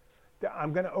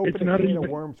 I'm going to open a can of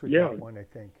worms with that one, I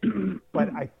think.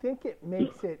 But I think it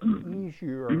makes it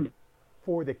easier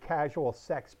for the casual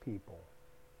sex people.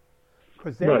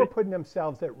 Because they were putting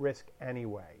themselves at risk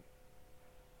anyway.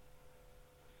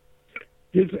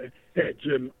 Jim,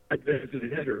 there's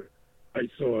a header I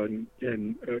saw in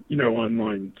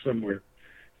online somewhere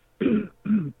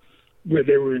where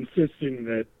they were insisting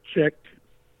that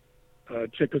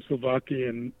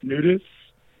Czechoslovakian nudists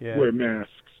wear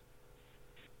masks.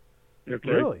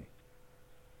 Okay. Really?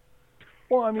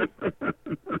 Well, I mean,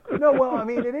 no. Well, I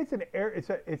mean, it is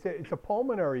it's a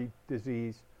pulmonary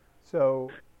disease,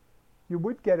 so you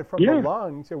would get it from the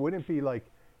lungs. It wouldn't be like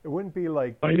I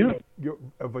know.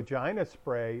 A vagina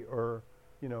spray or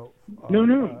No. I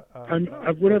know.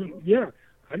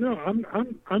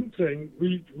 I'm saying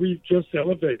we've just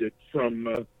elevated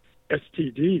from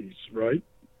STDs, right?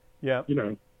 Yeah.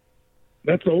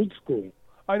 That's old school.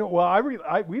 I know. Well,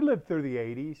 we lived through the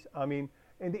 '80s. I mean,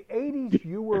 in the '80s,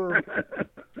 you were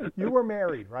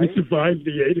married, right? We survived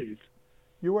the '80s.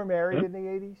 You were married in the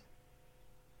 '80s?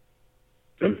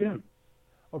 Oh yeah.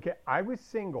 Okay, I was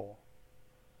single.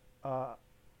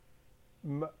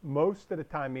 Most of the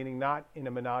time, meaning not in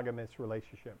a monogamous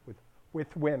relationship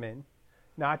with women.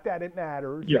 Not that it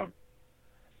matters. Yeah.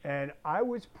 And I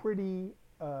was pretty.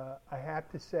 I have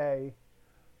to say,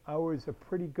 I was a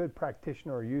pretty good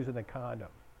practitioner of using a condom.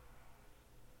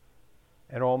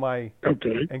 And all my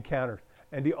encounters.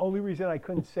 And the only reason I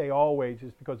couldn't say always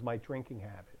is because of my drinking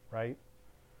habit, right?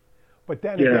 But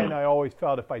then again, I always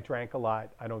felt if I drank a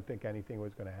lot, I don't think anything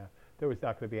was going to happen. There was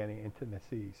not going to be any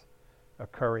intimacies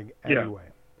occurring anyway.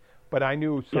 But I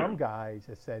knew some guys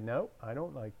that said, no, I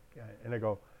don't like, and I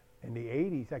go, in the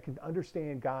 80s, I can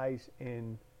understand guys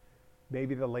in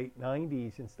maybe the late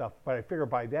 90s and stuff, but I figure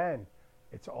by then,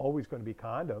 it's always going to be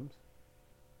condoms.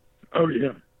 Oh,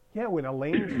 yeah. Yeah, when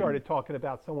Elaine started talking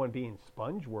about someone being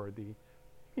sponge-worthy,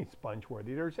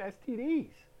 there's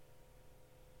STDs.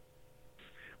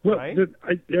 Well, right?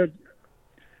 I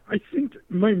think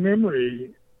my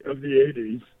memory of the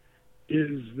 80s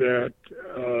is that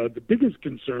the biggest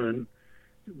concern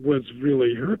was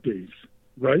really herpes,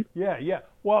 right? Yeah.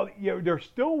 Well, there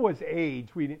still was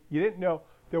AIDS. You didn't know.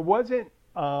 There wasn't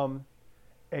a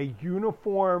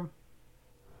uniform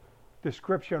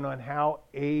description on how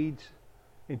AIDS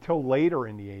until later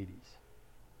in the 80s.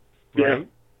 Right?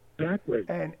 Yeah, exactly.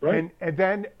 And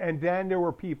then there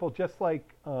were people just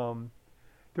like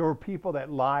there were people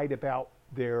that lied about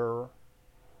their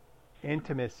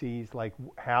intimacies, like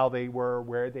how they were,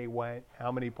 where they went,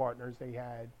 how many partners they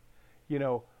had.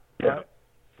 The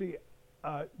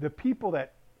people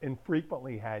that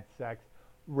infrequently had sex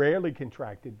rarely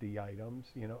contracted the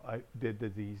items, the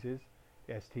diseases,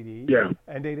 STDs,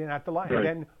 and they didn't have to lie.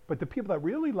 Right. But the people that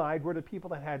really lied were the people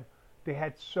that had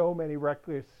so many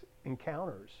reckless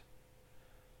encounters.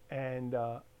 And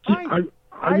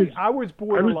I was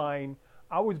borderline.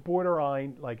 I was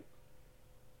borderline, like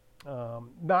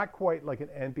not quite like an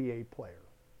NBA player,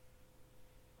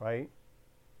 right?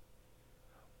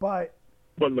 But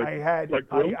I had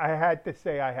to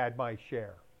say I had my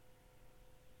share.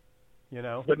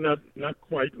 But not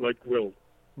quite like Will.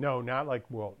 No, not like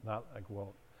Wilt.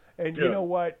 And you know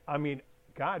what? I mean,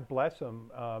 God bless him.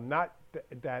 Not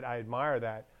that I admire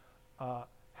that.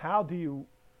 How do you?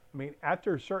 I mean,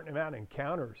 after a certain amount of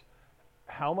encounters,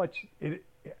 how much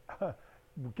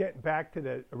getting back to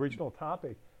the original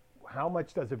topic, how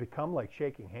much does it become like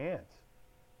shaking hands?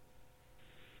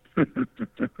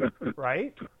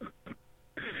 Right?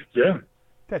 Yeah.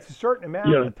 That's a certain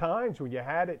amount of times. When you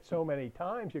had it so many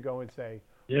times, you go and say,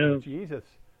 oh, Jesus,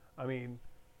 I mean,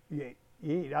 you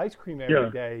eat ice cream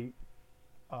every day.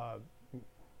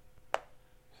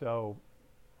 So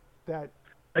that...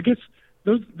 I guess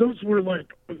those were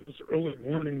like those early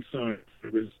warning signs.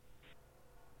 It was...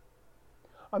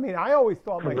 I mean, I always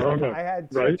thought myself, I had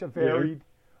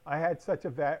such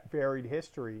a varied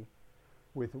history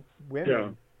with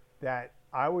women that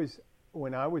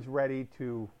when I was ready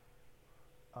to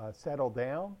settle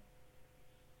down,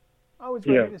 I was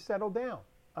ready to settle down.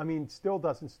 I mean, still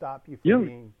doesn't stop you from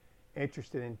being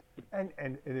interested in,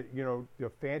 and your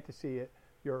fantasy,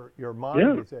 your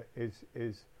mind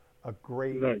is a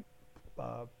great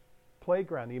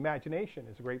playground. The imagination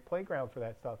is a great playground for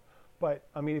that stuff. But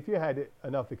I mean, if you had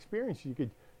enough experience, you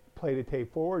could play the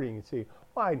tape forwarding and see.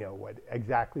 Well, I know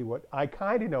I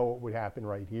kind of know what would happen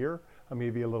right here.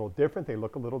 maybe a little different. They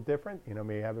look a little different.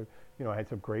 May have, I had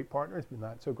some great partners, but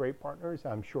not so great partners.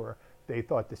 I'm sure they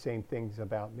thought the same things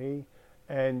about me,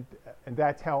 and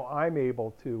that's how I'm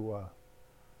able to,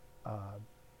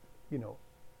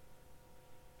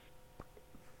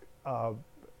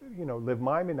 live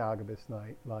my monogamous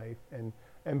life, and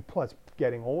plus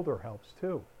getting older helps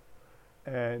too,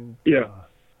 and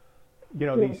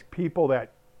these people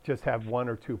that just have one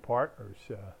or two partners,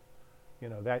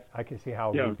 that I can see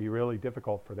how it would be really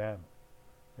difficult for them.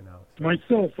 So.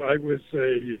 Myself, I was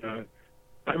a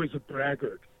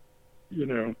braggart,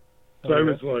 So I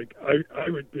was like, I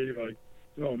would be like,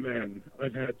 oh man,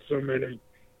 I've had so many.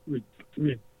 We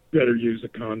better use a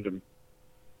condom.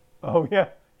 Oh yeah,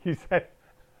 you said.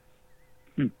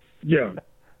 Yeah,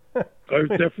 I was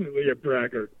definitely a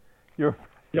braggart. You're.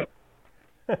 Yep.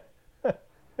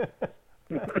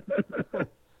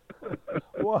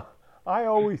 Well, I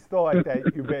always thought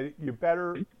that you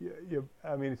better.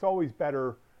 I mean, it's always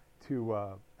better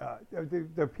to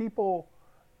the people.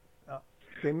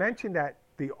 They mentioned that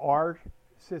the R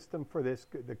system for the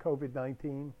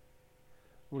COVID-19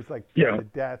 was like the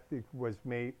death was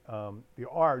made. The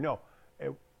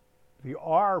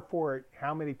R for it,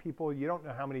 how many people, you don't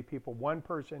know how many people, one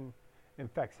person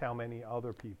infects how many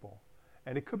other people.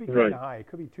 And it could be kind of high. It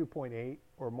could be 2.8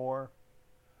 or more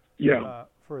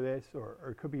for this, or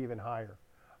it could be even higher.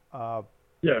 But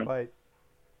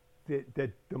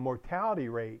the mortality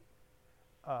rate,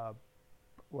 2%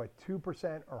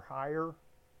 or higher?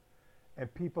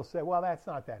 And people say, well, that's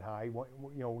not that high. We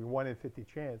 1 in 50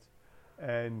 chance.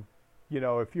 And,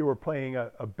 if you were playing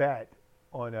a bet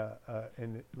on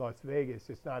in Las Vegas,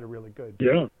 it's not a really good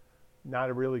chance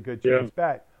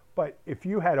bet. But if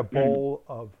you had a bowl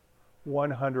of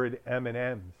 100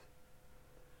 M&Ms,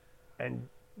 and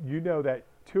that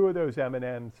 2 of those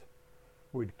M&Ms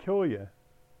would kill you,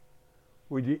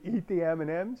 would you eat the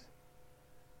M&Ms?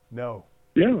 No.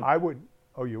 Yeah. I wouldn't.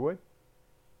 Oh, you would?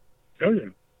 Oh yeah.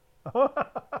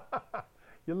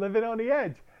 You're living on the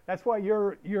edge. That's why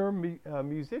you're a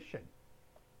musician.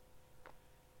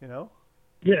 Yeah,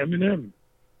 Eminem.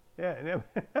 Yeah, and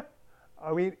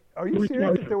I mean, are you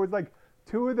serious? If there was like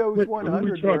 2 of those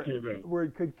 100 where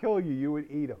it could kill you, you would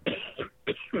eat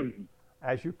them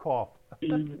as you cough.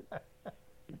 Eminem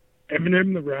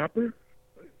the rapper? Is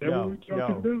that what we're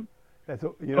talking about? That's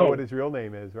what his real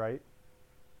name is, right?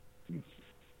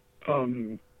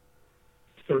 Thurgood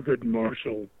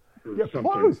Marshall. Yeah,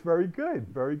 close. Very good.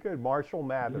 Very good. Marshall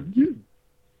Mathers.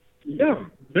 Yeah.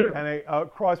 And a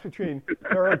cross between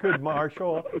Thurgood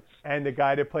Marshall and the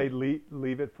guy that played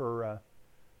Leave It for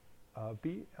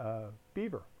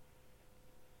Beaver.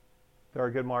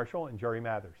 Thurgood Marshall and Jerry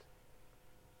Mathers.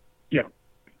 Yeah.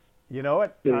 You know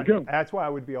what? There you go. That's why I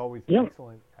would be always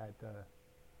excellent at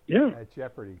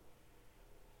Jeopardy.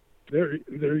 There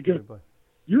you go.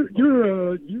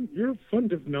 Your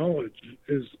fund of knowledge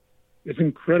is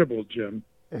incredible, Jim.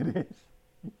 It is.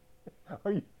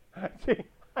 Are you?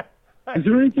 Is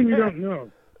there anything you don't know?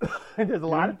 There's a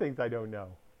lot of things I don't know.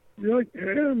 You're like,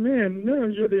 oh man, no,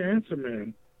 you're the answer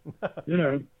man.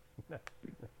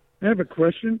 I have a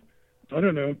question. I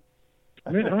don't know.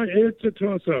 Man, it's a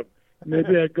toss-up.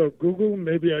 Maybe I'd go Google.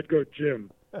 Maybe I'd go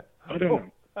Jim. I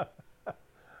don't know.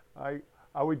 I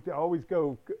would always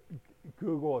go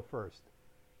Google it first.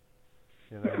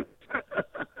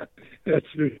 That's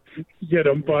you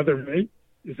don't bother me.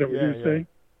 Is that what you're saying?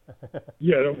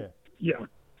 Yeah.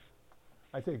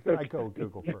 I think I go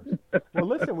Google first. Well,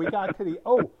 listen, we got to the.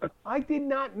 I did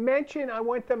not mention. I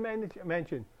went to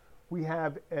mention. We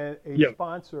have a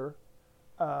sponsor.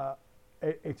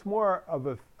 It's more of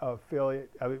an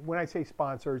affiliate. When I say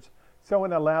sponsors,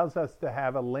 someone allows us to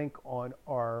have a link on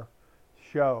our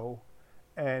show.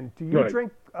 And do you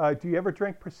drink? Do you ever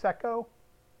drink Prosecco?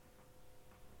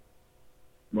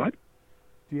 What?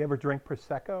 Do you ever drink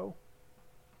Prosecco?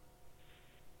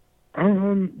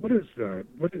 What is that?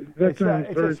 It's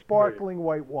a sparkling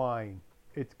white wine.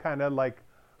 It's kind of like,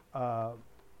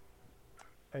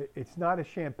 it's not a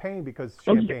champagne because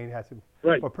champagne has to.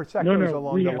 Right. But Prosecco is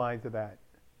along the lines of that.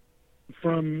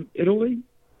 From Italy?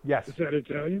 Yes. Is that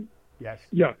Italian? Yes.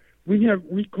 Yeah,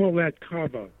 we call that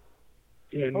cava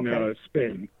in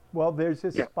Spain. Well, there's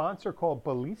this sponsor called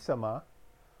Bellissima,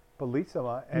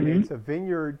 and it's a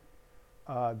vineyard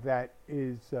that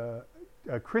is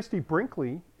Christy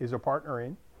Brinkley is a partner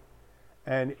in,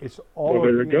 and it's all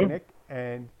organic,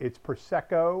 and it's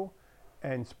Prosecco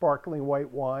and sparkling white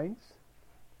wines,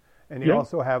 and they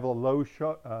also have a low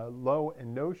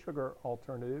and no sugar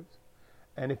alternatives.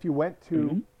 And if you went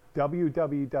to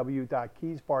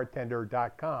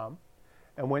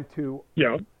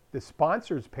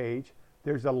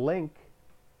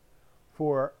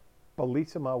for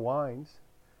Bellissima Wines.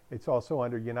 It's also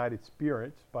under United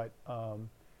Spirits, but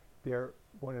they're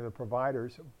one of the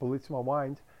providers, Bellissima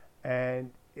Wines.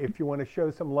 And if you want to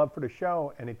show some love for the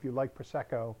show, and if you like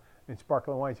Prosecco and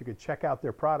sparkling wines, you could check out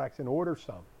their products and order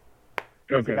some.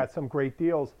 Okay. They got some great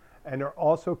deals. And they're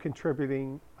also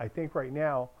contributing, I think right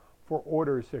now, for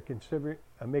orders, they're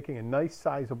making a nice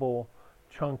sizable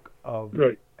chunk of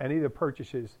any of the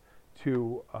purchases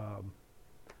to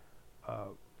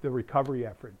the recovery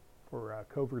effort for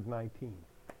COVID-19.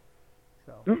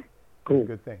 So cool. It's a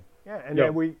good thing. Yeah, and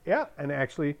then and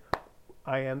actually,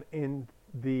 I am in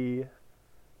the,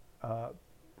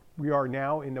 we are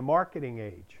now in the marketing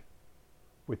age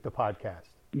with the podcast.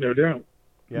 No doubt.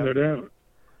 Yep. No doubt.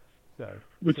 So,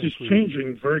 which is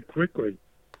changing very quickly.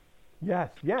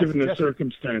 Yes. Given the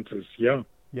circumstances,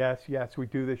 Yes, we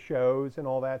do the shows and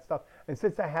all that stuff. And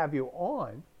since I have you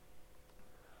on,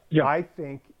 I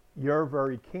think you're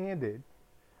very candid,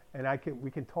 and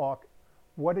we can talk.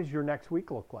 What does your next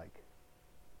week look like?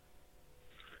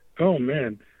 Oh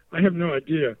man, I have no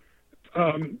idea.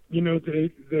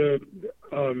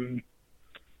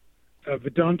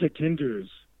 Vedanta Hindus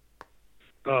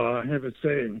have a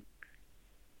saying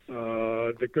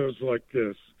that goes like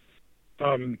this.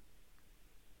 How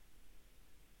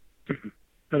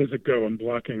does it go? I'm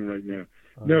blocking right now.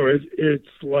 No, it's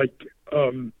like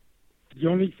the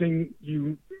only thing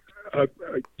you,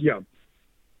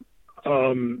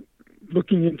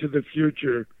 looking into the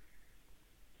future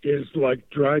is like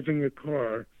driving a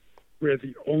car where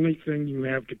the only thing you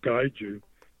have to guide you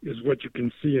is what you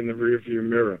can see in the rearview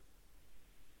mirror.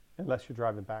 Unless you're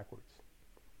driving backwards.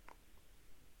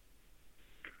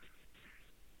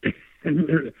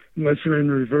 Unless you're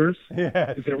in reverse?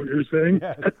 Yes. Is that what you're saying?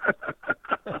 Yes.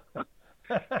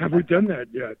 Have we done that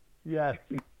yet? Yes.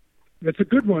 That's a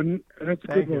good one. That's a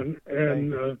Thank good you. one.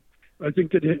 And I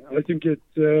think it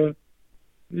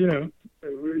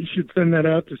we should send that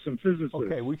out to some physicists.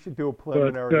 Okay, we should do a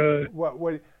preliminary.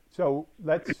 But, so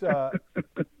let's.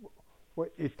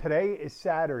 Today is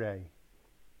Saturday.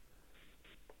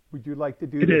 Would you like to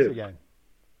do this again?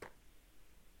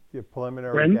 The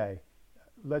preliminary day.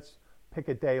 Let's pick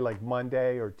a day like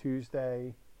Monday or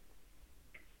Tuesday.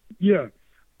 Yeah.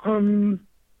 I'll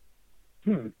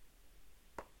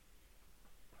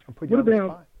put you on the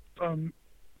spot.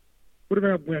 What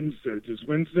about Wednesday? Does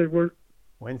Wednesday work?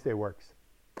 Wednesday works.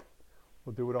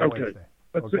 We'll do it on Wednesday.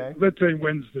 Let's say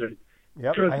Wednesday.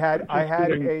 Yep. I had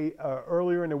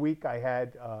earlier in the week. I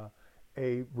had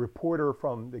a reporter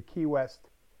from the Key West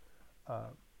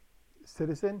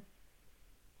Citizen,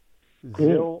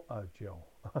 cool.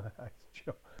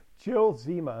 Jill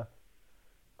Zima.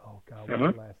 Oh God, what's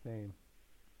her last name?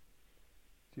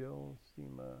 Jill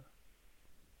Zima.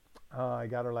 I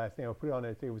got her last name. I'll put it on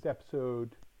there. It was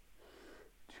episode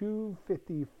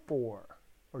 254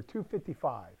 or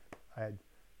 255. I had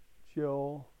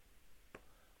Jill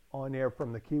on there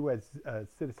from the Key West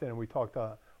Citizen, and we talked.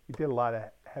 We did a lot of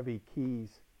heavy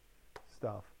Keys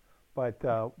stuff, but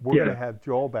we're going to have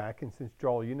Joel back, and since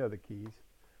Joel, you know the Keys,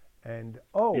 and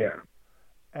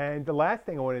and the last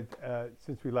thing I wanted,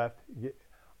 since we left,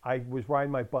 I was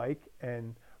riding my bike,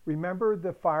 and remember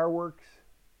the fireworks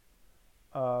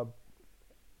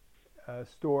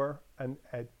store and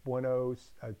at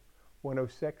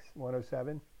 106,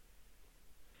 107?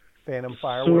 Phantom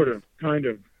Fireworks? Sort of, kind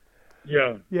of,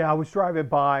 yeah. Yeah, I was driving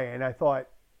by and I thought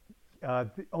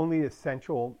the only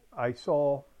essential, I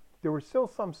saw there were still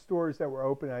some stores that were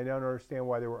open. I don't understand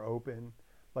why they were open.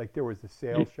 Like there was a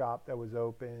sales shop that was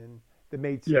open that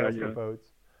made sales for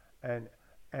boats. And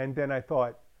then I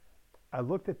thought, I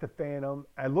looked at the Phantom.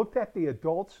 I looked at the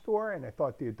adult store, and I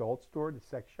thought the adult store, the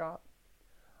sex shop,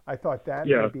 I thought that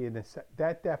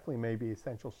that definitely may be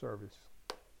essential service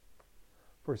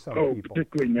for some people,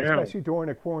 particularly now, especially during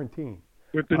a quarantine.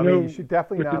 With the you should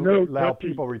definitely not allow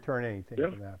people return anything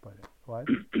from that. But what?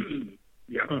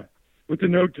 With the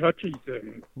no touchy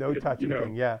thing. No touchy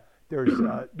thing. Yeah, there's.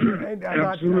 And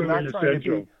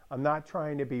I'm not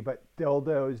trying to be, but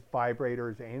dildos,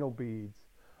 vibrators, anal beads.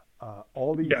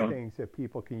 All these things that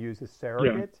people can use as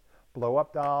surrogates, blow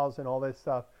up dolls, and all this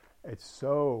stuff. It's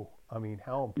so. I mean,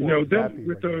 how important? That be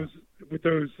with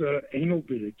those anal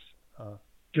beads,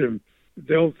 Jim,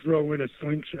 they'll throw in a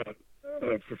slingshot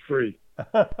for free.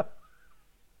 A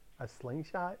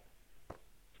slingshot?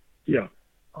 Yeah.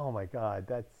 Oh my God,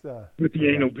 that's with the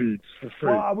anal beads for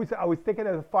free. Well, I was thinking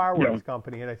of the fireworks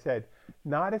company, and I said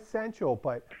not essential,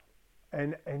 but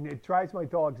and it drives my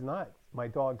dogs nuts. My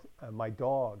dog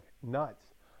nuts.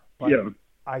 But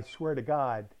I swear to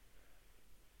God,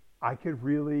 I could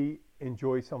really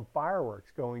enjoy some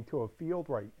fireworks going to a field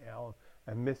right now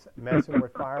and messing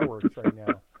with fireworks right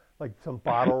now, like some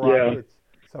bottle rockets,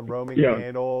 some Roman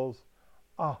candles.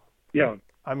 Oh, Yeah.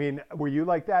 I mean, were you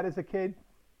like that as a kid?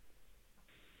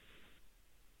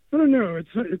 I don't know.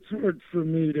 It's hard for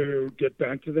me to get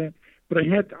back to that, but I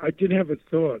did have a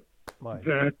thought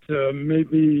that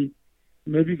maybe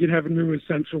you could have a new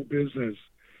essential business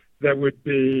that would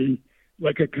be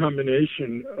like a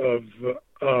combination of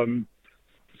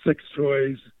sex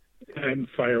toys and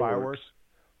fireworks.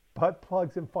 Butt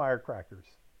plugs and firecrackers.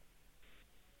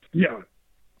 Yeah.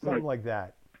 Something like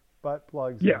that. Butt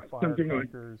plugs and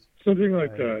firecrackers. Something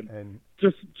like that. And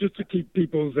just to keep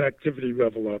people's activity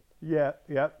level up. Yeah.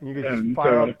 You could just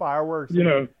fire up fireworks. You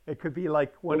know, it could be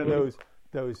like one of those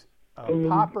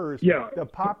poppers. Yeah. The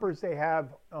poppers they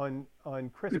have on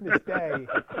Christmas Day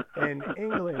in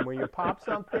England, where you pop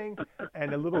something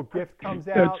and a little gift comes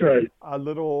out. That's right. A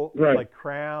little like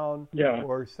crown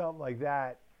or something like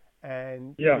that.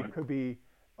 And it could be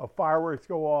fireworks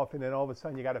go off, and then all of a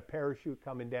sudden you got a parachute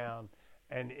coming down,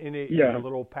 and in it is a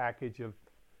little package of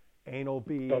anal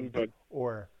beads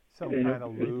or some kind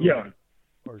of lube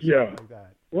or something like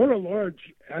that. Or a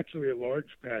large package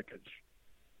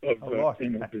of anal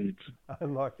beads.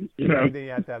 You know, you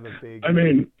have to have a big. I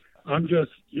mean, I'm just,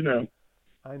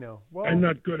 I know. Well, I'm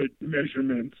not good at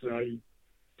measurements. I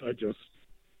just,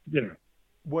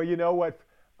 Well, you know what?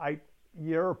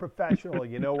 You're a professional.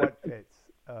 You know what fits,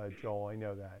 Joel. I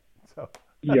know that. So.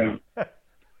 Yeah.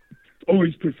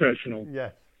 Always professional.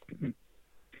 Yes.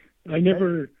 I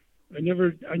never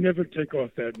take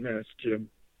off that mask, Jim.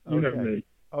 You know me.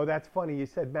 Oh, that's funny. You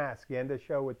said mask. You end the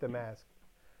show with the mask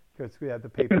because we have the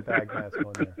paper bag mask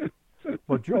on there.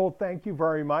 Well, Joel, thank you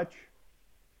very much.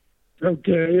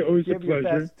 Okay, always a pleasure. Give your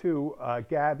best to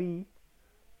Gabby,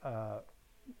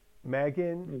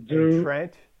 Megan, and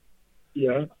Trent.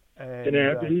 Yeah. And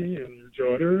Abby and your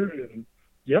daughter, and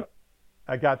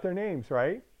I got their names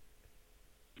right.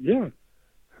 Yeah.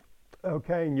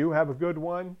 Okay, and you have a good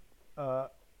one.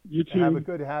 You too. Have a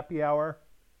good happy hour.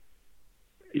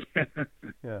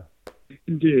 Yeah.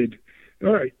 Indeed.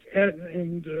 All right,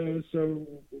 and so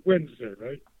Wednesday,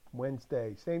 right?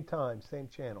 Wednesday, same time, same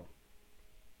channel.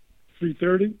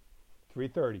 3:30.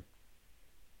 3:30.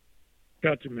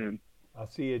 Gotcha, man. I'll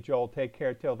see you, Joel. Take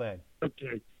care till then.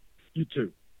 Okay. You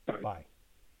too. Bye.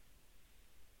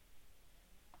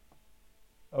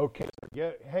 Okay.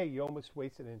 Yeah. Hey, you almost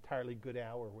wasted an entirely good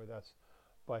hour with us,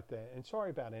 but and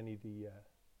sorry about any of the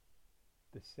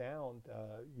sound.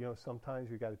 Sometimes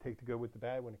we got to take the good with the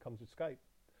bad when it comes to Skype.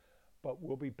 But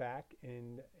we'll be back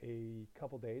in a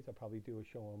couple days. I'll probably do a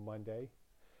show on Monday,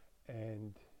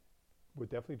 and we'll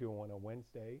definitely do one on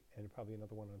Wednesday, and probably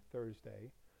another one on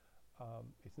Thursday.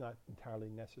 It's not entirely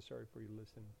necessary for you to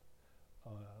listen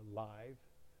live,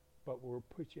 but we're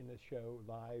pushing the show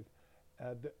live.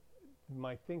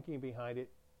 My thinking behind it,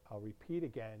 I'll repeat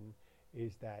again,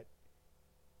 is that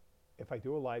if I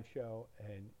do a live show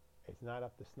and it's not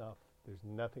up to snuff, there's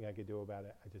nothing I can do about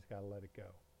it. I just got to let it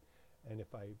go. And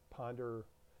if I ponder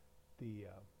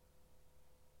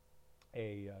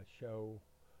a show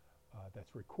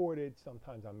that's recorded,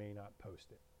 sometimes I may not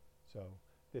post it. So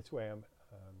this way I'm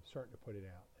certain to put it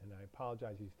out. And I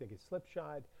apologize if you think it's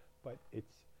slipshod, but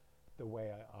it's the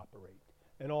way I operate.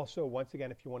 And also, once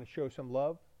again, if you want to show some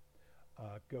love,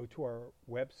 go to our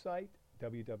website,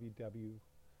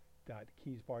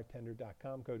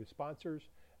 www.keysbartender.com. Go to sponsors,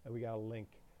 and we got a link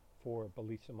for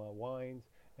Bellissima Wines,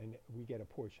 and we get a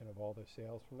portion of all the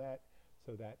sales from that.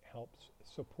 So that helps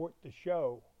support the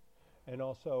show. And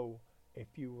also, if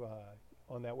you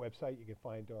on that website, you can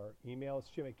find our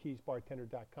emails,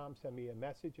 jim@keysbartender.com. Send me a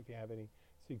message if you have any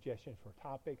suggestions for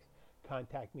topics.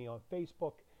 Contact me on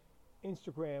Facebook,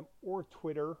 Instagram, or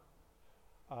Twitter.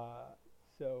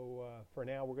 So for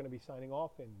now, we're going to be signing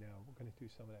off, and we're going to do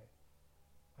some of that.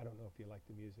 I don't know if you like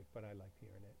the music, but I like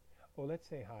hearing it. Oh, let's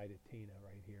say hi to Tina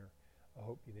right here. I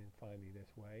hope you didn't find me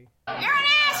this way. You're an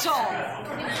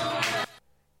asshole!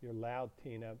 You're loud,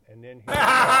 Tina. And then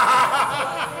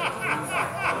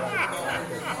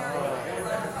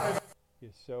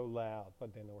you're so loud.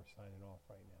 But then we're signing off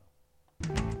right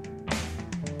now.